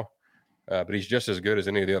right now. But he's just as good as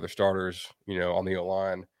any of the other starters, on the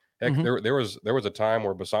O-line. Heck, there was a time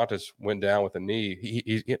where Basantis went down with a knee.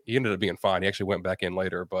 He ended up being fine. He actually went back in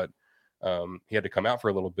later, but he had to come out for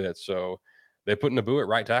a little bit. So they put Naboo at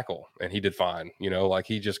right tackle, and he did fine. Like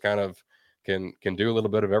he just kind of can do a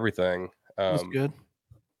little bit of everything. That's good.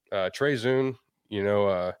 Trey Zune,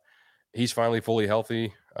 he's finally fully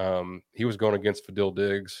healthy. He was going against Fadil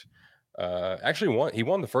Diggs. Actually he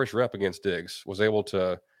won the first rep against Diggs, was able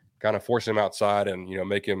to kind of force him outside and,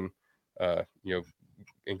 make him,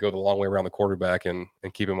 and go the long way around the quarterback and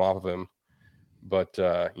keep him off of him. But,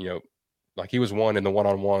 like he was one in the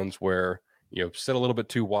one-on-ones where, set a little bit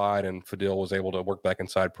too wide and Fadil was able to work back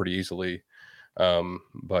inside pretty easily.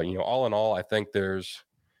 But, all in all, I think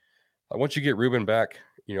once you get Ruben back,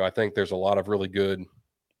 I think there's a lot of really good,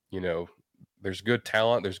 there's good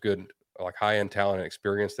talent, there's good like high-end talent and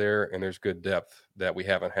experience there, and there's good depth that we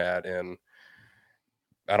haven't had in,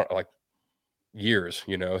 I don't like years,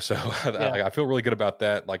 so I feel really good about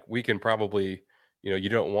that. Like we can probably, you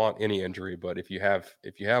don't want any injury, but if you have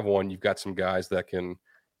one, you've got some guys that can,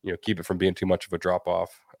 keep it from being too much of a drop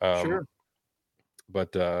off. Sure.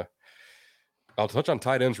 But I'll touch on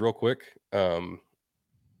tight ends real quick.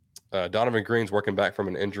 Donovan Green's working back from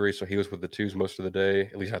an injury, so he was with the twos most of the day.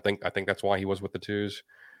 At least I think that's why he was with the twos.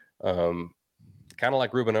 Kind of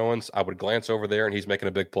like Ruben Owens, I would glance over there and he's making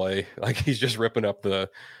a big play. Like he's just ripping up the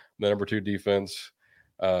number 2 defense.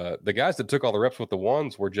 The guys that took all the reps with the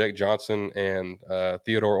ones were Jake Johnson and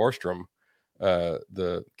Theodore Orstrom,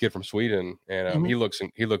 the kid from Sweden, and he looks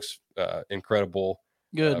incredible.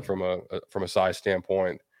 Good. From a size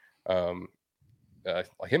standpoint. Like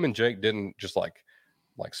him and Jake didn't just like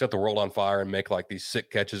set the world on fire and make like these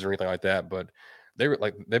sick catches or anything like that, but they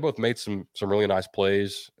both made some really nice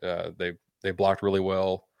plays. They blocked really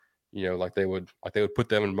well, like they would put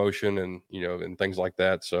them in motion and and things like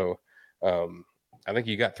that. So I think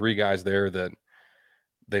you got 3 guys there that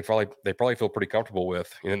they probably feel pretty comfortable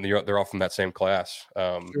with, and they're all from that same class.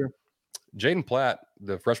 Sure. Jaden Platt,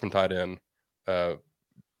 the freshman tight end,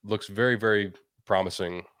 looks very, very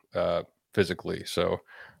promising physically. So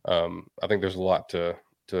I think there's a lot to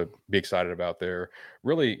be excited about there.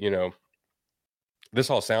 Really, this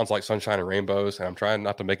all sounds like sunshine and rainbows, and I'm trying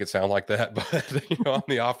not to make it sound like that, but on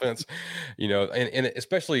the offense, and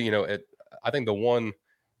especially, I think the one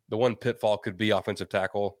pitfall could be offensive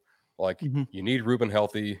tackle. Like Mhm. you need Ruben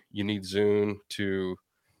healthy, you need Zune to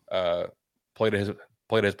play to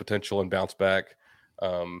his potential and bounce back.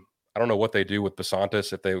 I don't know what they do with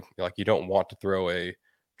Basantis if they you don't want to throw a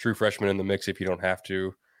true freshman in the mix if you don't have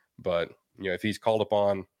to, but if he's called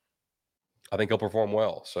upon, I think he'll perform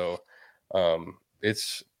well. So I'm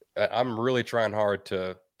really trying hard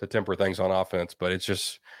to temper things on offense, but it's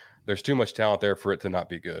just there's too much talent there for it to not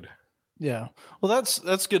be good. Yeah. Well,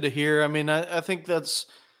 that's good to hear. I mean, I think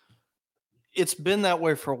it's been that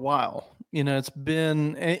way for a while. It's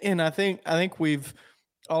been, and I think we've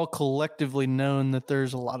all collectively known that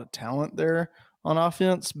there's a lot of talent there on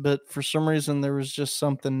offense, but for some reason there was just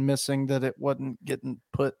something missing, that it wasn't getting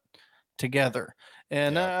put together.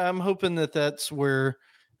 And Yeah. I'm hoping that that's where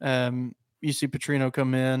you see Petrino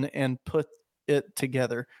come in and put it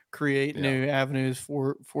together, create new avenues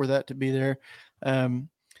for that to be there.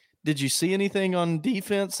 Did you see anything on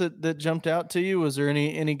defense that jumped out to you? Was there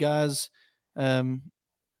any guys? I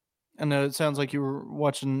know it sounds like you were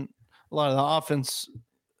watching a lot of the offense.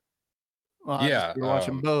 Well, obviously you're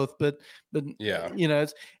watching both, but yeah,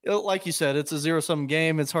 it's like you said, it's a 0-sum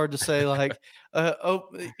game. It's hard to say like,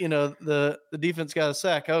 the defense got a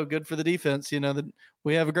sack. Oh, good for the defense.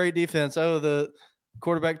 We have a great defense. Oh, the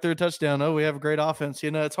quarterback threw a touchdown. Oh, we have a great offense.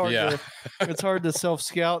 It's hard it's hard to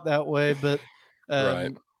self-scout that way, but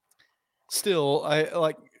right. Still,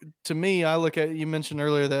 to me, I look at, you mentioned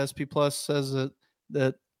earlier that SP Plus says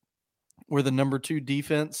that we're the number 2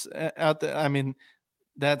 defense out there. I mean,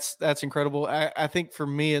 that's incredible. I think for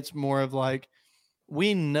me, it's more of like,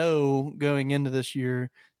 we know going into this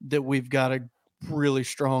year that we've got a really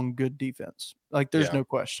strong, good defense. Like there's no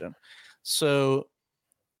question. So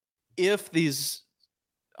if these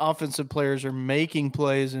offensive players are making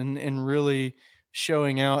plays and really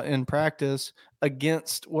showing out in practice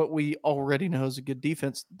against what we already know is a good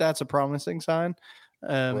defense, that's a promising sign.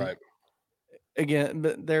 Right.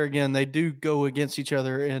 But there again, they do go against each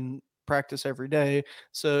other in practice every day.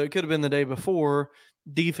 So it could have been the day before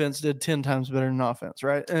defense did 10 times better than offense.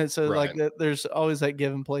 Right. And so like that, there's always that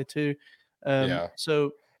give and play too.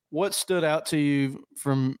 So what stood out to you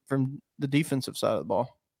from the defensive side of the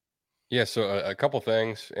ball? Yeah. So a couple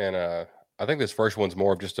things. And I think this first one's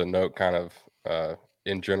more of just a note kind of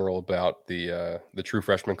in general about the true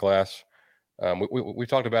freshman class. We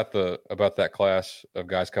talked about that class of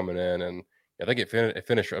guys coming in, and I think it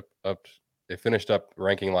finished up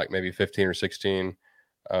ranking like maybe 15 or 16.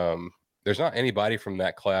 There's not anybody from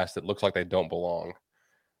that class that looks like they don't belong.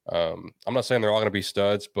 I'm not saying they're all going to be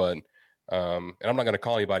studs, but and I'm not going to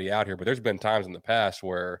call anybody out here, but there's been times in the past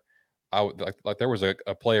where I would like there was a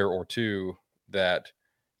player or two that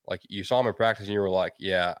like you saw him in practice and you were like,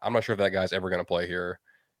 yeah, I'm not sure if that guy's ever going to play here.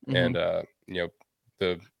 Mm-hmm. And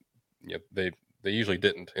they usually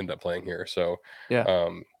didn't end up playing here. So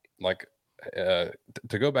to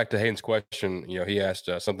go back to Hayden's question, he asked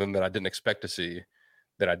something that I didn't expect to see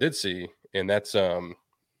that I did see, and that's the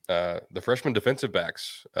freshman defensive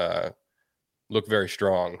backs look very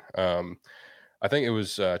strong. I think it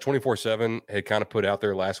was 24/7 had kind of put out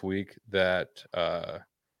there last week that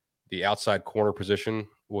the outside corner position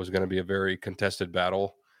was going to be a very contested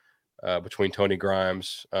battle between Tony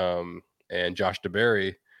Grimes and Josh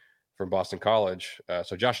DeBerry from Boston College.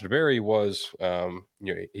 So Josh DeBerry was,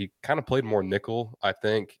 he kind of played more nickel, I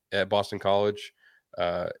think, at Boston College.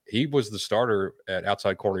 He was the starter at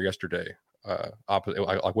outside corner yesterday,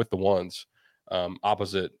 like with the ones,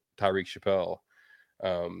 opposite Tyreek Chappelle.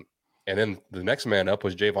 And then the next man up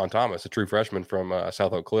was Javon Thomas, a true freshman from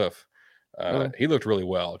South Oak Cliff. He looked really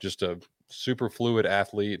well, just a super fluid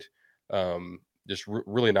athlete, just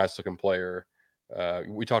really nice looking player.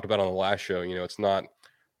 We talked about on the last show, it's not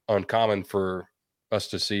uncommon for us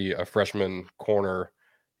to see a freshman corner,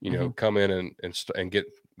 come in and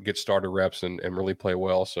get starter reps and really play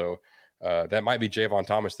well. So that might be Javon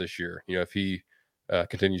Thomas this year, if he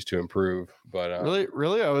continues to improve. But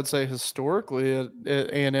really, I would say historically at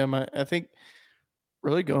A&M, I think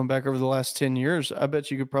really going back over the last 10 years, I bet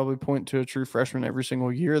you could probably point to a true freshman every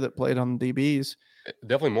single year that played on the DBs.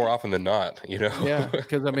 Definitely more often than not, Yeah,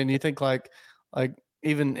 because I mean, you think like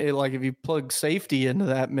even like if you plug safety into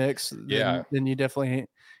that mix, then you definitely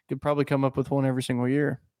could probably come up with one every single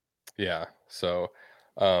year. Yeah. So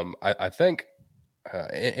I think,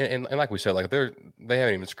 and like we said, like they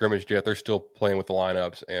haven't even scrimmaged yet. They're still playing with the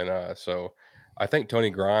lineups, and so I think Tony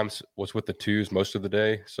Grimes was with the twos most of the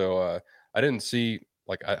day. So I didn't see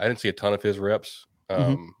a ton of his reps,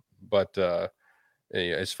 but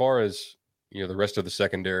as far as the rest of the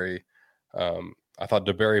secondary. I thought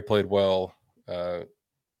DeBerry played well.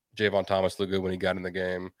 Javon Thomas looked good when he got in the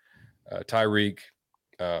game. Tyreek,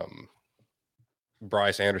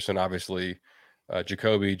 Bryce Anderson, obviously,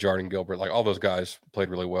 Jacoby, Jordan Gilbert, like all those guys played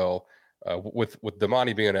really well. With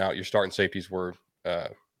Damani being out, your starting safeties were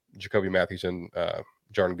Jacoby Matthews and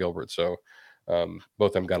Jordan Gilbert. So both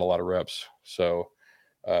of them got a lot of reps. So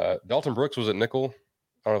Dalton Brooks was at nickel.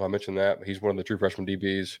 I don't know if I mentioned that, but he's one of the true freshman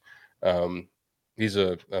DBs. He's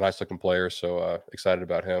a nice looking player, so excited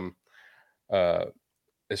about him.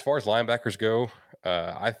 As far as linebackers go,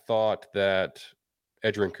 I thought that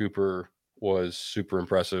Edgerrin Cooper was super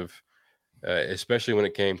impressive, especially when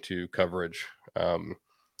it came to coverage.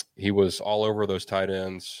 He was all over those tight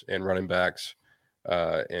ends and running backs,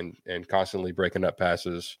 and constantly breaking up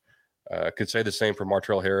passes. Could say the same for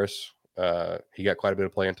Martrell Harris. He got quite a bit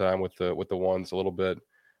of playing time with the ones a little bit.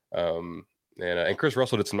 And Chris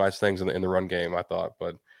Russell did some nice things in the run game, I thought,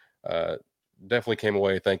 but definitely came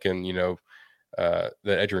away thinking, that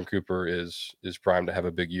Edgerrin Cooper is primed to have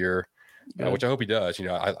a big year, which I hope he does.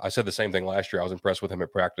 I said the same thing last year. I was impressed with him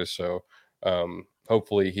at practice, so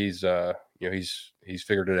hopefully he's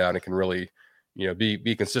figured it out and can really,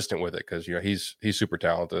 be consistent with it, because he's super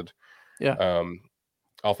talented. Yeah.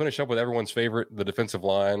 I'll finish up with everyone's favorite, the defensive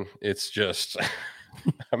line. It's just,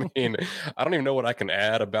 I mean, I don't even know what I can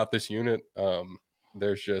add about this unit.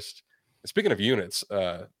 There's just, speaking of units,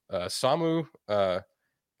 Samu,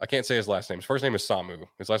 I can't say his last name. His first name is Samu.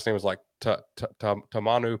 His last name is like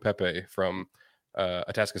Tamanu Pepe from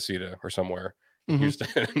Atascocita or somewhere in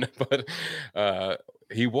Houston. But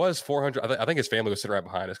he was 400. I think his family was sitting right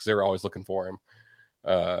behind us because they were always looking for him.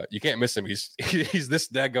 You can't miss him. He's this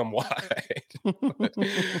daggum wide.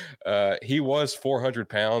 But, he was 400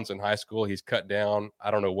 pounds in high school. He's cut down. I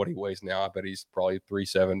don't know what he weighs now. I bet he's probably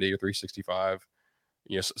 370 or 365,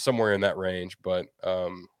 somewhere in that range. But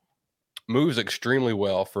moves extremely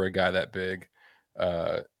well for a guy that big.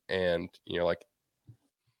 And like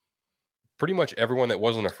pretty much everyone that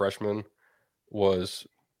wasn't a freshman was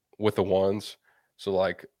with the ones. So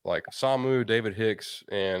like Samu, David Hicks,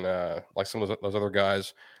 and like some of those other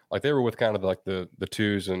guys, like they were with kind of like the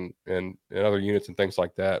twos and other units and things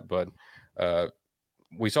like that. But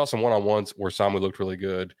we saw some one-on-ones where Samu looked really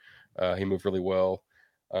good. He moved really well.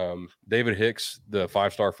 David Hicks, the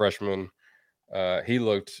 5-star freshman, he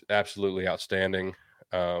looked absolutely outstanding.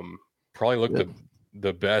 Probably looked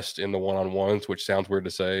the best in the one-on-ones, which sounds weird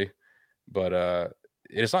to say, but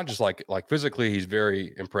it's not just like physically he's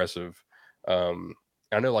very impressive.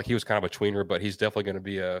 I know like he was kind of a tweener, but he's definitely going to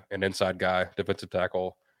be an inside guy, defensive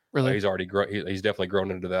tackle. Really? He's already he's definitely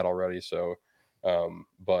grown into that already. So,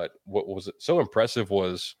 but what was so impressive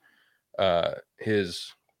was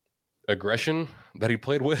his aggression that he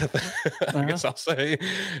played with. I guess I'll say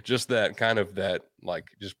just that kind of that, like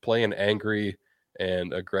just playing angry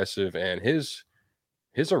and aggressive, and his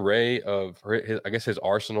array of his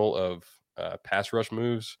arsenal of pass rush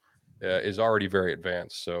moves is already very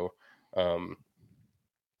advanced. So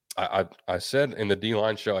I said in the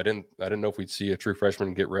D-line show I didn't know if we'd see a true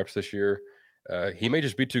freshman get reps this year. He may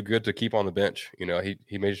just be too good to keep on the bench.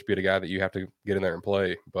 He may just be the guy that you have to get in there and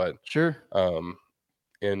play. But sure.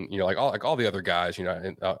 And like all the other guys,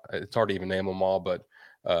 it's hard to even name them all. But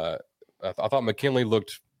I thought McKinley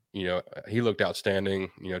looked, he looked outstanding.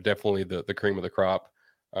 Definitely the cream of the crop,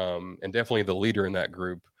 and definitely the leader in that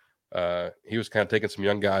group. He was kind of taking some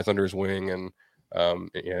young guys under his wing and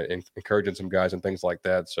encouraging some guys and things like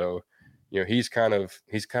that. So, he's kind of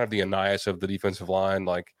the Ananias of the defensive line,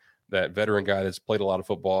 like that veteran guy that's played a lot of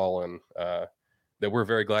football and that we're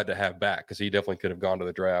very glad to have back, because he definitely could have gone to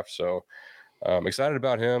the draft. So excited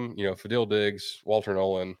about him. Fadil Diggs, Walter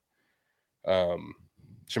Nolan,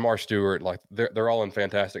 Shamar Stewart, like they're all in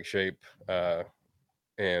fantastic shape.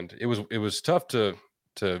 And it was tough to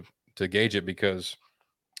gauge it because,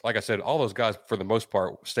 like I said, all those guys for the most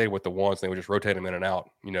part stayed with the ones. They would just rotate them in and out,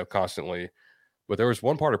 constantly. But there was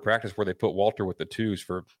one part of practice where they put Walter with the twos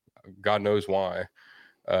for God knows why.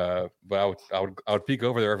 But I would peek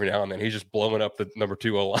over there every now and then. He's just blowing up the number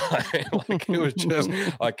 2 line. Like it was just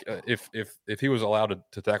like if he was allowed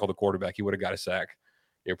to tackle the quarterback, he would have got a sack,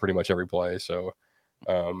 pretty much every play. So,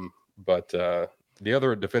 but the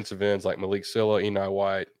other defensive ends like Malik Silla, Eni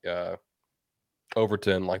White,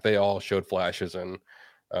 Overton, like they all showed flashes, and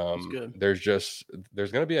there's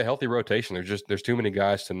going to be a healthy rotation. There's too many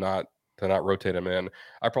guys to not rotate them in.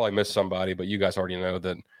 I probably missed somebody, but you guys already know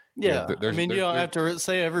that. Yeah, you don't have to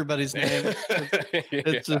say everybody's name.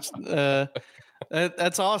 It's just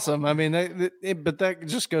that's awesome. I mean, but that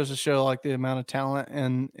just goes to show like the amount of talent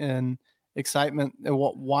and excitement and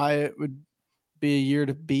why it would be a year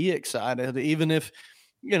to be excited, even if,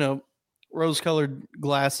 rose-colored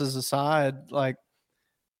glasses aside, like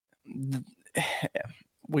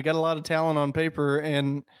we got a lot of talent on paper,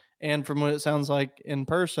 and from what it sounds like in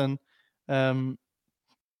person,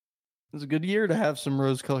 it's a good year to have some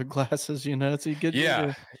rose-colored glasses. It's a good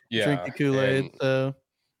year to drink the Kool-Aid. So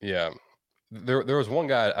yeah, there was one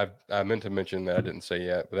guy I meant to mention that I didn't say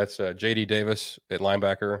yet, but that's JD Davis at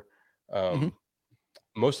linebacker.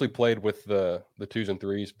 Mostly played with the 2s and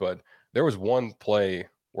 3s, but there was one play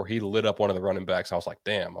where he lit up one of the running backs. I was like,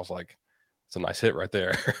 damn. I was like, it's a nice hit right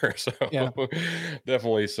there. So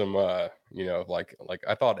definitely some, like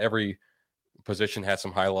I thought every position had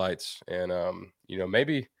some highlights, and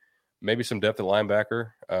maybe some depth at linebacker.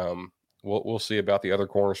 We'll see about the other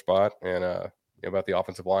corner spot and about the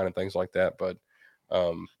offensive line and things like that. But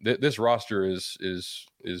this roster is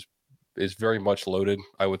very much loaded,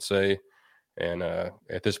 I would say. And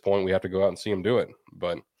at this point, we have to go out and see them do it.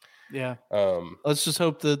 But yeah, let's just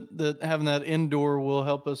hope that having that indoor will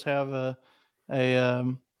help us have a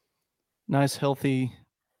nice, healthy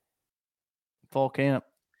fall camp.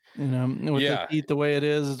 With the heat the way it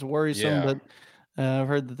is, it's worrisome. But I've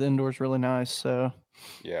heard that the indoor is really nice. So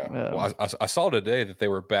well, I saw today that they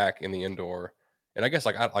were back in the indoor, and I guess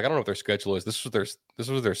I don't know what their schedule is. This was their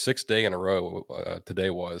 6th day in a row. Today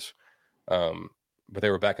was. But they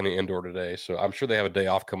were back in the indoor today, so I'm sure they have a day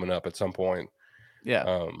off coming up at some point.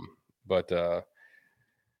 Yeah. But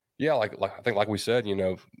like I think, like we said,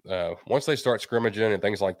 once they start scrimmaging and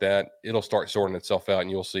things like that, it'll start sorting itself out, and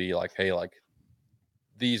you'll see like, hey, like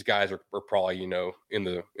these guys are probably in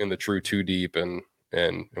the true 2 deep, and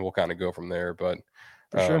we'll kind of go from there. But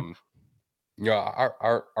for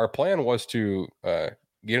sure. Our plan was to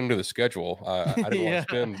get into the schedule. I didn't want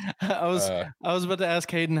to spend. I was about to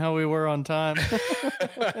ask Hayden how we were on time.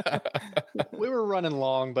 We were running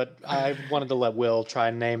long, but I wanted to let Will try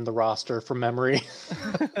and name the roster from memory.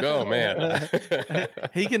 Oh man,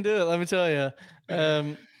 he can do it. Let me tell you.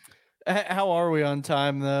 How are we on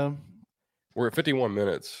time though? We're at 51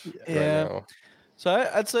 minutes right now. So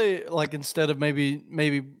I'd say, like, instead of maybe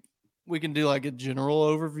we can do like a general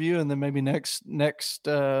overview, and then maybe next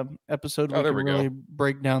episode we can really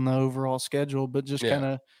break down the overall schedule, but just kind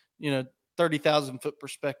of 30,000-foot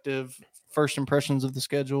perspective, first impressions of the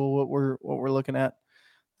schedule, what we're looking at.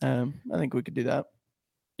 I think we could do that.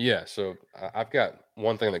 Yeah. So I've got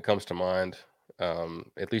one thing that comes to mind,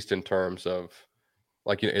 at least in terms of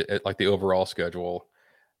like like the overall schedule.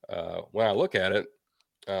 When I look at it,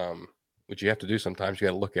 which you have to do sometimes, you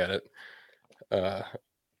got to look at it.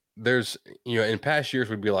 There's, in past years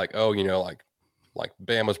we'd be like, oh, like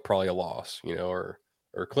Bama's probably a loss, or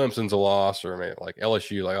Clemson's a loss, or maybe like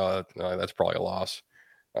LSU, like, oh, no, that's probably a loss.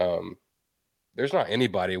 There's not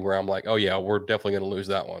anybody where I'm like, oh yeah, we're definitely going to lose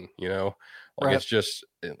that one, like right. It's just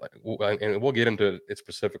like, and we'll get into it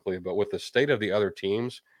specifically, but with the state of the other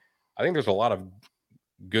teams, I think there's a lot of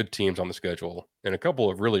good teams on the schedule and a couple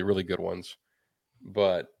of really, really good ones,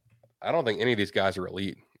 but I don't think any of these guys are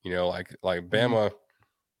elite, like Bama.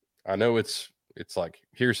 I know it's like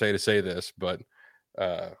hearsay to say this, but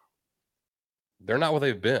they're not what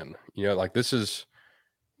they've been. Like this is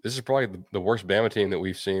probably the worst Bama team that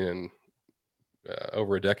we've seen in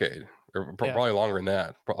over a decade, or probably longer than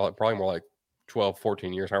that. Probably more like 12,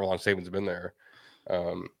 14 years, however long Saban's been there.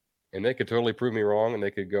 And they could totally prove me wrong, and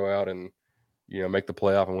they could go out and make the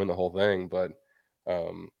playoff and win the whole thing. But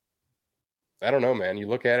I don't know, man. You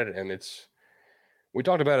look at it, and we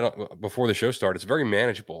talked about it before the show started. It's very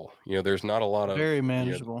manageable. There's not a lot of very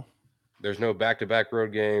manageable. There's no back-to-back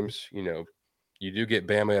road games. You do get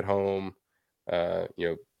Bama at home. The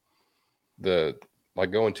like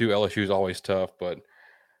going to LSU is always tough, but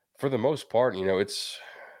for the most part, it's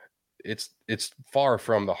far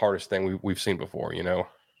from the hardest thing we've seen before.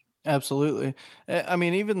 Absolutely. I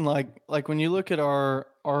mean, even like when you look at our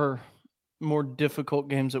more difficult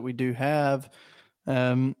games that we do have,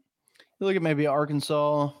 you look at maybe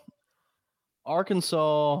Arkansas,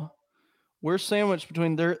 we're sandwiched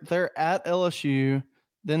between they're at LSU,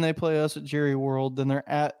 then they play us at Jerry World, then they're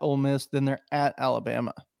at Ole Miss, then they're at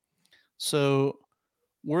Alabama. So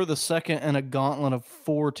we're the second in a gauntlet of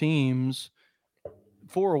 4 teams,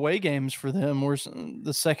 4 away games for them. We're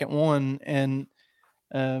the second one, and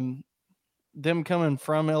them coming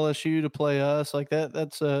from LSU to play us like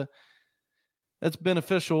that's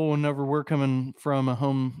beneficial whenever we're coming from a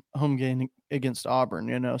home game against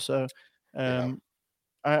Auburn, so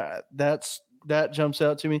that jumps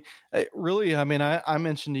out to me. Really, I mean, I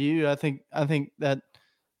mentioned to you, I think that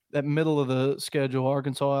middle of the schedule,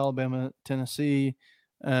 Arkansas, Alabama, Tennessee,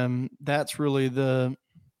 that's really to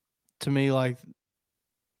me, like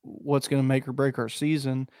what's going to make or break our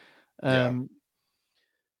season. Yeah.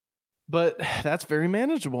 But that's very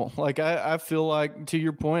manageable. Like I feel like, to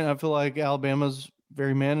your point, I feel like Alabama's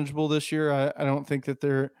very manageable this year. I don't think that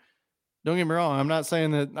they're. Don't get me wrong. I'm not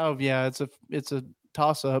saying that. Oh yeah, it's a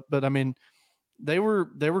toss up. But I mean, they were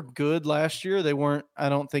good last year. They weren't. I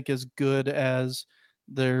don't think as good as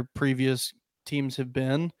their previous teams have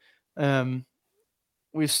been.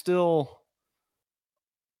 We still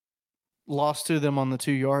lost to them on the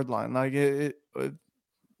 2-yard line. Like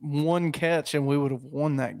one catch and we would have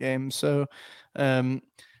won that game. So,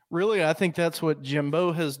 really, I think that's what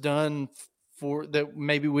Jimbo has done for that.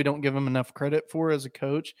 Maybe we don't give him enough credit for as a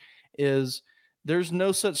coach. Is there's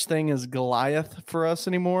no such thing as Goliath for us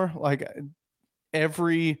anymore. Like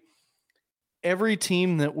every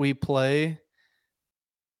team that we play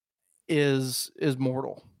is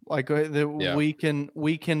mortal. Like we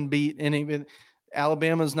can beat any.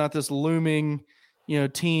 Alabama's not this looming,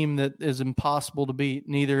 team that is impossible to beat.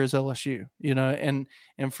 Neither is LSU,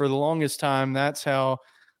 and for the longest time, that's how,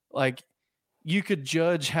 like, you could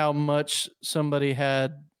judge how much somebody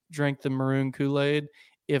had drank the maroon Kool-Aid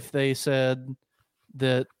if they said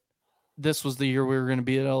that this was the year we were going to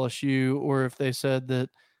be at LSU, or if they said that,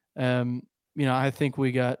 I think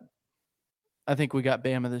we got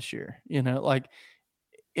Bama this year, like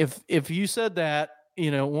if you said that,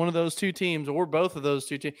 one of those two teams or both of those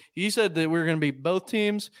two teams, you said that we were going to be both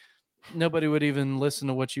teams, nobody would even listen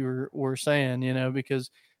to what you were saying, because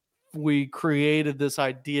we created this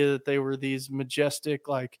idea that they were these majestic,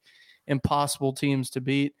 like impossible teams to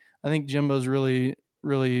beat. I think Jimbo's really,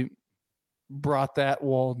 really brought that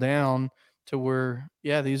wall down to where,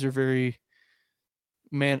 yeah, these are very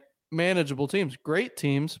manageable teams, great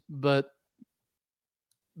teams, but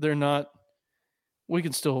they're not, we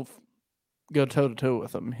can still go toe to toe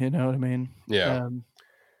with them. You know what I mean? Yeah.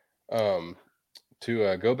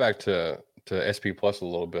 To go back to SP Plus a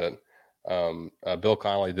little bit, Bill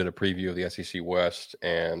Connolly did a preview of the SEC West,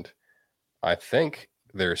 and I think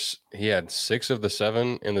he had 6 of the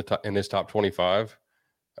 7 in his top 25,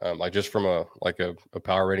 like just from a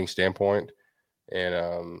power rating standpoint.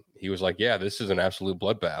 And he was like, "Yeah, this is an absolute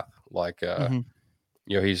bloodbath." Like,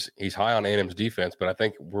 he's high on A&M's defense, but I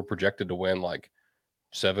think we're projected to win like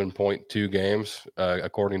 7.2 games,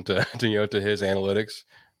 according to his analytics.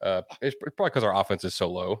 It's probably because our offense is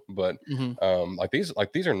so low, but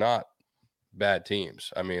these are not bad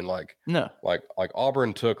teams. I mean, like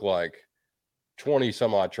Auburn took like 20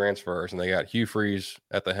 some odd transfers, and they got Hugh Freeze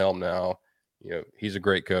at the helm now. He's a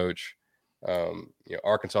great coach.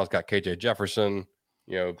 Arkansas's got KJ Jefferson,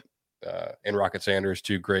 and Rocket Sanders,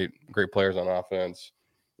 2 great players on offense.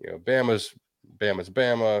 Bama's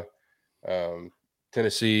Bama.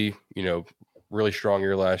 Tennessee, really strong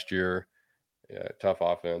year last year, tough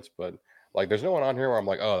offense, but like there's no one on here where I'm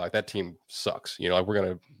like, oh, like that team sucks. Like we're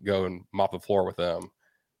gonna go and mop the floor with them.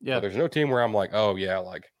 Yeah, but there's no team where I'm like, oh yeah,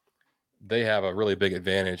 like they have a really big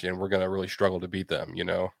advantage and we're gonna really struggle to beat them.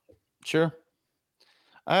 Sure.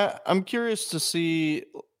 I'm curious to see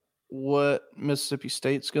what Mississippi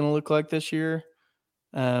State's going to look like this year.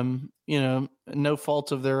 No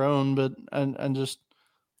fault of their own, but I just,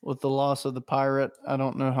 with the loss of the Pirate, I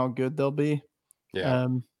don't know how good they'll be. Yeah.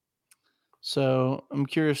 So I'm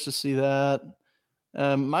curious to see that.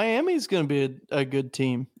 Miami's going to be a good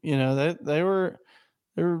team. They were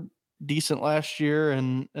decent last year,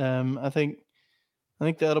 and I think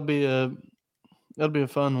that'll be a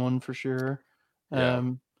fun one for sure. Yeah.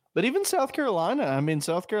 But even South Carolina,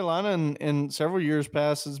 in several years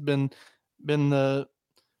past has been the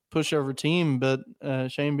pushover team, but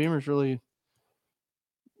Shane Beamer's really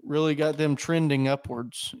got them trending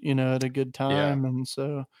upwards, at a good time. Yeah. And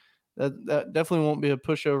so that definitely won't be a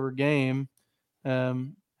pushover game.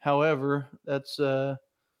 However, that's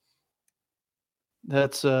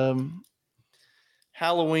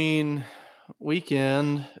Halloween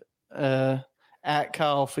weekend at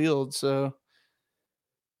Kyle Field. So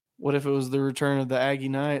what if it was the return of the Aggie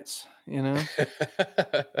Knights,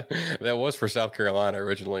 That was for South Carolina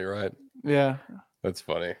originally, right? Yeah. That's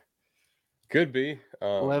funny. Could be.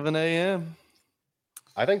 11 a.m.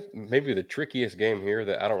 I think maybe the trickiest game here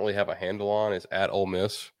that I don't really have a handle on is at Ole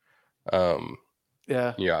Miss.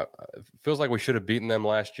 Yeah. It feels like we should have beaten them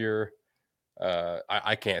last year.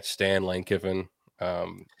 I can't stand Lane Kiffin.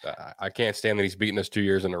 I can't stand that he's beaten us 2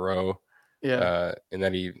 years in a row. Yeah. And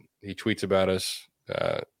that he tweets about us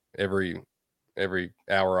every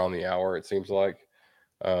hour on the hour, it seems like.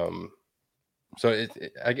 So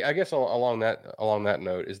I guess along that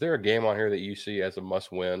note, is there a game on here that you see as a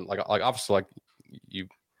must win? Like obviously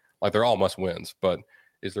they're all must wins, but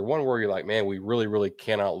is there one where you're like, man, we really, really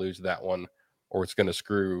cannot lose that one? or it's going to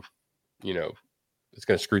screw, it's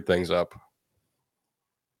going to screw things up.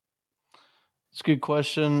 It's a good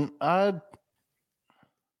question. I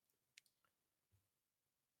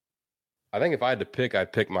think if I had to pick,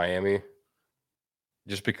 I'd pick Miami,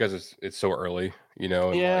 just because it's so early,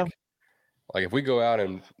 and Yeah. like if we go out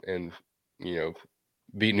and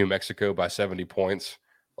beat New Mexico by 70 points,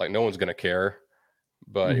 like no one's going to care.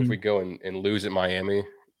 But if we go and lose at Miami,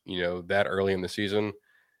 that early in the season,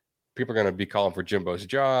 people are going to be calling for Jimbo's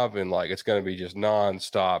job, and like it's going to be just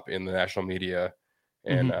nonstop in the national media.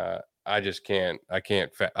 And I just can't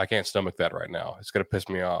stomach that right now. It's going to piss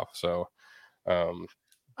me off. So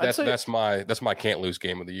that's my can't lose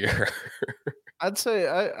game of the year. I'd say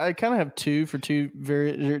I kind of have two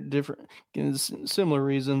very different, similar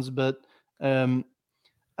reasons, but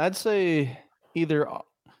I'd say either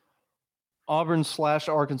Auburn /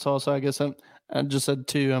 Arkansas. So I guess I just said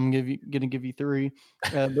two. I'm going to give you three,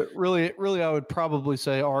 but really, I would probably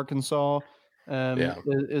say Arkansas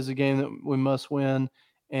is a game that we must win,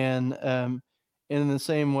 and in the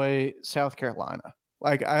same way, South Carolina.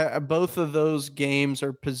 Like both of those games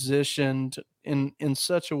are positioned in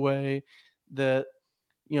such a way that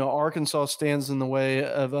Arkansas stands in the way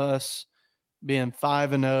of us being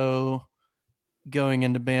 5-0 going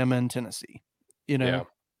into Bama and Tennessee.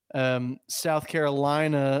 South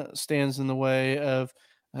Carolina stands in the way of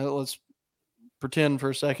let's pretend for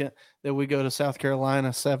a second that we go to South Carolina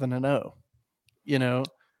 7-0.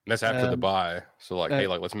 That's after the bye. So hey,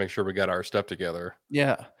 let's make sure we got our stuff together.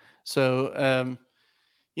 Yeah. So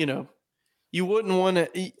you wouldn't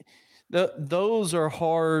want to. Those are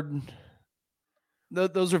hard.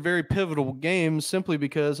 Those are very pivotal games simply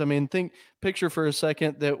because, picture for a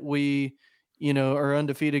second that we, are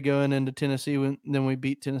undefeated going into Tennessee, then we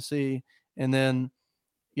beat Tennessee, and then,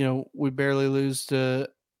 we barely lose to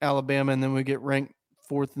Alabama, and then we get ranked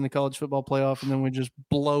 4th in the college football playoff, and then we just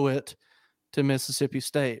blow it to Mississippi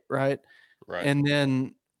State, right? Right. And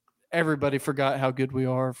then everybody forgot how good we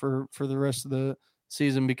are for the rest of the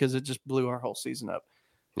season because it just blew our whole season up.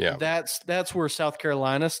 Yeah, that's where South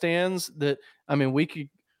Carolina stands. That we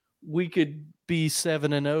could be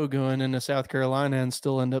 7-0 going into South Carolina and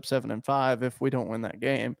still end up 7-5 if we don't win that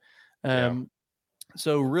game.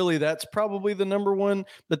 So really, that's probably the number one,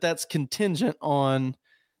 but that's contingent on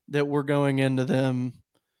that we're going into them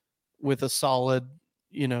with a solid,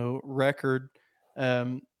 record.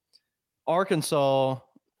 Arkansas,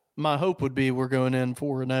 my hope would be we're going in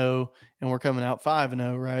 4-0 and we're coming out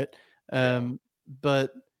 5-0, right?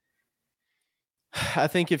 But I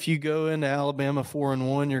think if you go into Alabama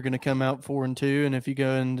 4-1, you're going to come out 4-2, and if you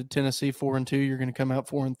go into Tennessee 4-2, you're going to come out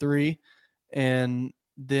 4-3, and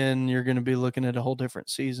then you're going to be looking at a whole different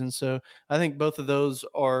season. So I think both of those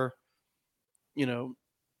are,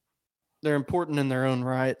 they're important in their own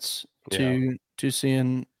rights to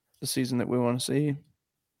seeing the season that we want to see.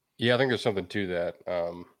 Yeah, I think there's something to that.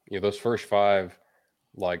 Those first five,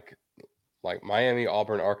 like Miami,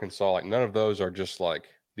 Auburn, Arkansas, like none of those are just like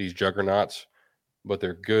these juggernauts, but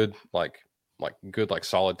they're good, good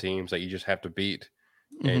solid teams that you just have to beat,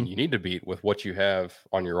 and you need to beat with what you have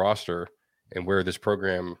on your roster and where this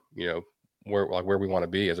program, where we want to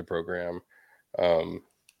be as a program.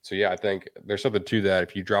 So yeah, I think there's something to that.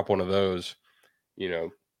 If you drop one of those,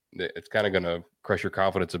 it's kind of going to crush your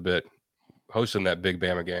confidence a bit hosting that big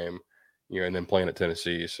Bama game, and then playing at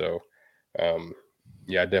Tennessee. So,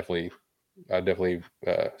 I definitely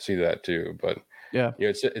see that too. But yeah,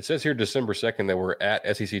 it says here December 2nd that we're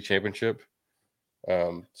at SEC Championship.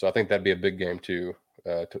 So I think that'd be a big game too,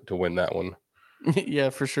 to win that one. Yeah,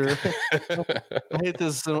 for sure. I hate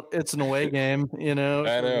this. It's an away game, I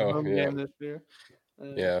know. Home game this year.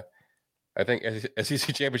 Yeah. I think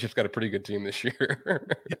SEC Championship's got a pretty good team this year.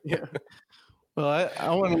 Yeah. Well, I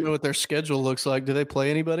want to know what their schedule looks like. Do they play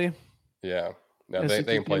anybody? Yeah. No,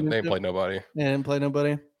 they ain't play nobody. They didn't play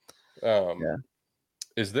nobody.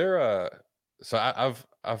 Is there so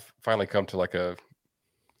I've finally come to like a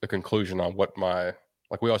conclusion on what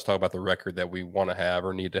we always talk about the record that we want to have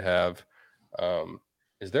or need to have.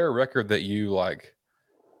 Is there a record that you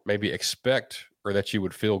maybe expect or that you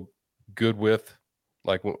would feel good with,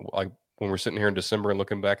 like when we're sitting here in December and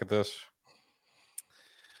looking back at this?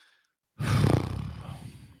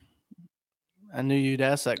 I knew you'd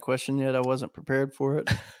ask that question, yet I wasn't prepared for it.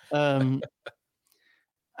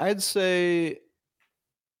 I'd say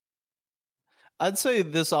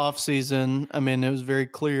this offseason, it was very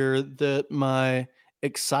clear that my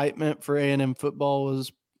excitement for A&M football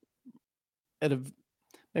was at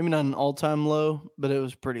maybe not an all-time low, but it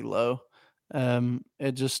was pretty low.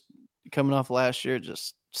 It just coming off last year, it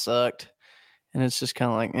just sucked. And it's just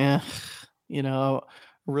kind of like,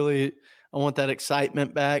 really, I want that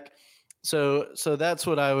excitement back. So that's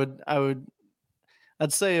what I'd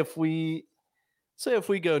say if we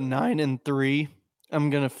go 9-3, I'm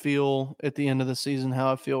going to feel at the end of the season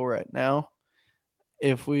how I feel right now.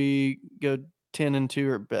 If we go 10-2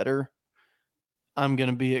 or better, I'm going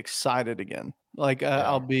to be excited again. Like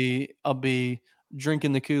I'll be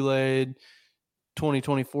drinking the Kool-Aid.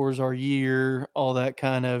 2024 is our year, all that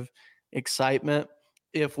kind of excitement.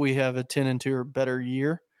 If we have a 10-2 or better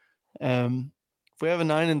year, if we have a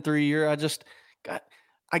 9-3 year,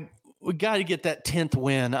 we got to get that 10th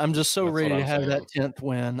win. I'm just so ready to have that 10th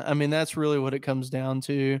win. I mean, that's really what it comes down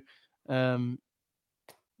to. But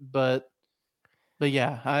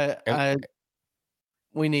yeah,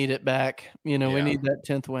 we need it back. We need that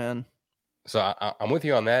 10th win. So I'm with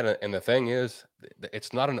you on that. And the thing is,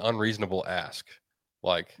 it's not an unreasonable ask.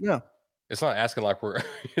 Like, it's not asking like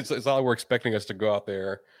it's not like we're expecting us to go out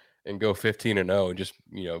there and go 15-0 and just,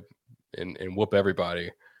 and whoop everybody.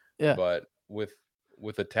 Yeah. But with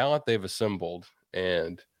the talent they've assembled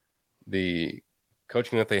and the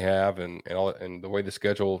coaching that they have and the way the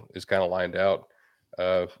schedule is kind of lined out,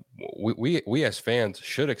 we as fans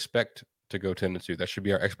should expect to go 10-2. That should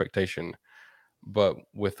be our expectation. But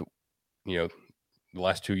with the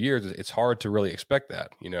last 2 years, it's hard to really expect that,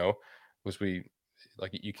 because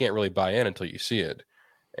you can't really buy in until you see it.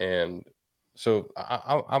 And so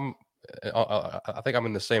I think I'm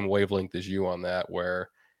in the same wavelength as you on that, where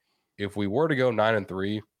if we were to go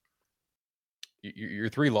 9-3, your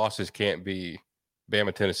 3 losses can't be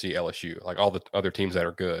Bama, Tennessee, LSU, like all the other teams that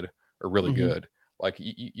are good or really good. Like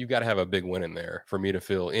you've got to have a big win in there for me to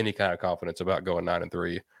feel any kind of confidence about going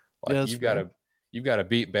 9-3. Like you've got to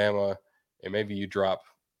beat Bama, and maybe you drop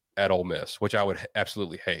at Ole Miss, which I would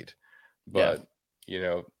absolutely hate. But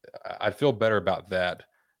I'd feel better about that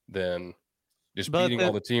than just beating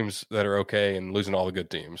all the teams that are okay and losing all the good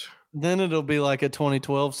teams. Then it'll be like a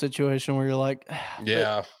 2012 situation where you're like,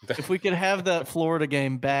 yeah, if we could have that Florida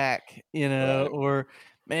game back, right. Or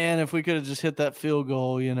man, if we could have just hit that field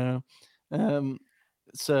goal,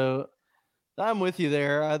 So I'm with you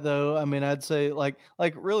there. I'd say like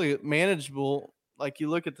really manageable. Like you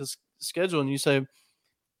look at this schedule and you say,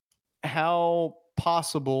 how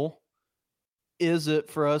possible is it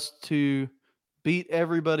for us to beat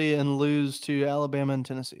everybody and lose to Alabama and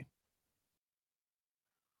Tennessee?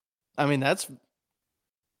 I mean, that's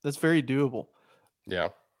very doable. Yeah.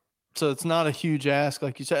 So it's not a huge ask,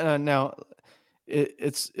 like you said. Now,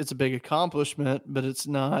 it's a big accomplishment, but it's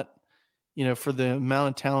not, for the amount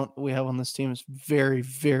of talent we have on this team, it's very,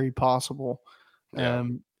 very possible. Yeah.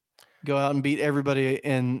 Go out and beat everybody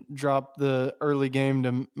and drop the early game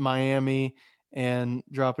to Miami and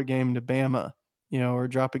drop a game to Bama, or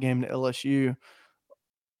drop a game to LSU.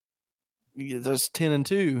 There's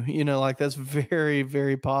 10-2, like that's very,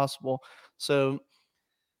 very possible. So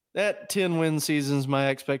that 10-win season is my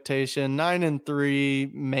expectation.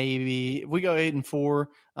 9-3, maybe. If we go 8-4,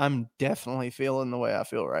 I'm definitely feeling the way I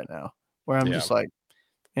feel right now, where I'm just like,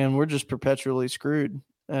 and we're just perpetually screwed.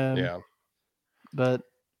 But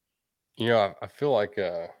I feel like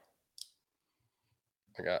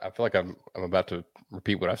I'm about to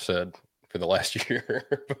repeat what I've said for the last year,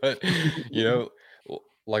 but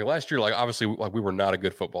like last year, like obviously, like we were not a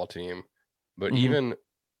good football team, but even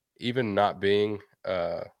not being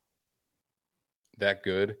that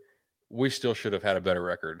good, we still should have had a better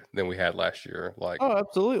record than we had last year. Like, oh,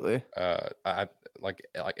 absolutely. I like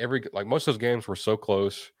most of those games were so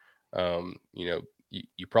close. You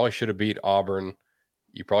probably should have beat Auburn.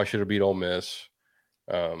 You probably should have beat Ole Miss.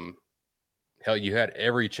 Hell, you had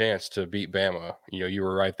every chance to beat Bama. You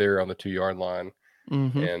were right there on the 2-yard line.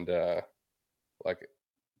 And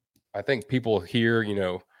I think people hear,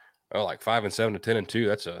 like 5-7 to 10-2.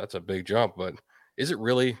 That's a big jump, but is it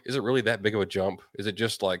really that big of a jump? Is it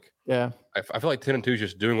just like, I feel like 10-2 is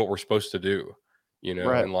just doing what we're supposed to do,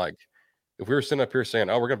 Right. And like if we were sitting up here saying,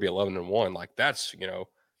 oh, we're going to be 11-1, like that's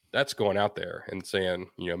going out there and saying,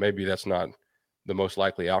 maybe that's not the most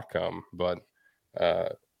likely outcome, but I'm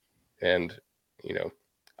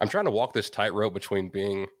trying to walk this tightrope between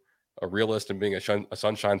being a realist and being a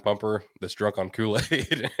sunshine pumper that's drunk on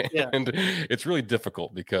Kool-Aid. And it's really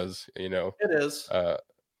difficult because, it is.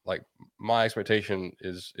 Like my expectation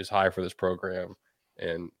is high for this program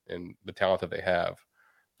and the talent that they have.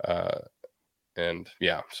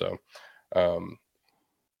 So I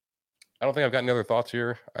don't think I've got any other thoughts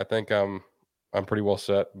here. I think I'm pretty well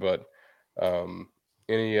set, but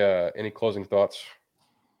any closing thoughts?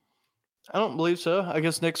 I don't believe so. I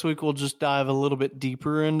guess next week we'll just dive a little bit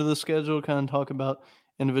deeper into the schedule, kind of talk about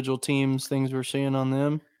individual teams, things we're seeing on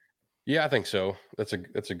them. Yeah, I think so. That's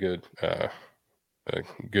a good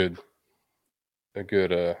a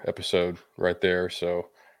good episode right there. So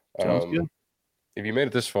Sounds good. if you made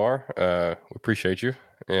it this far, we appreciate you.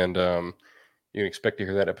 And you can expect to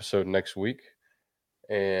hear that episode next week.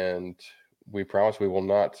 And we promise we will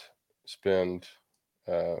not spend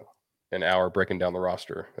an hour breaking down the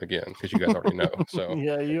roster again, because you guys already know. So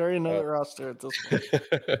Yeah, you already know the roster at this point.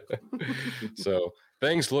 so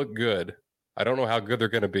things look good. I don't know how good they're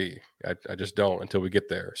going to be. I just don't until we get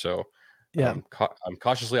there. So Yeah. I'm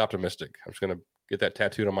cautiously optimistic. I'm just going to get that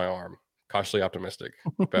tattooed on my arm. Cautiously optimistic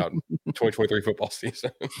about 2023 football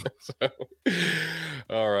season. So,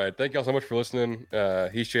 all right. Thank y'all so much for listening.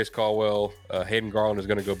 He's Chase Caldwell. Hayden Garland is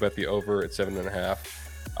going to go bet the over at 7.5.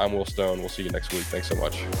 I'm Will Stone. We'll see you next week. Thanks so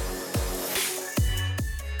much.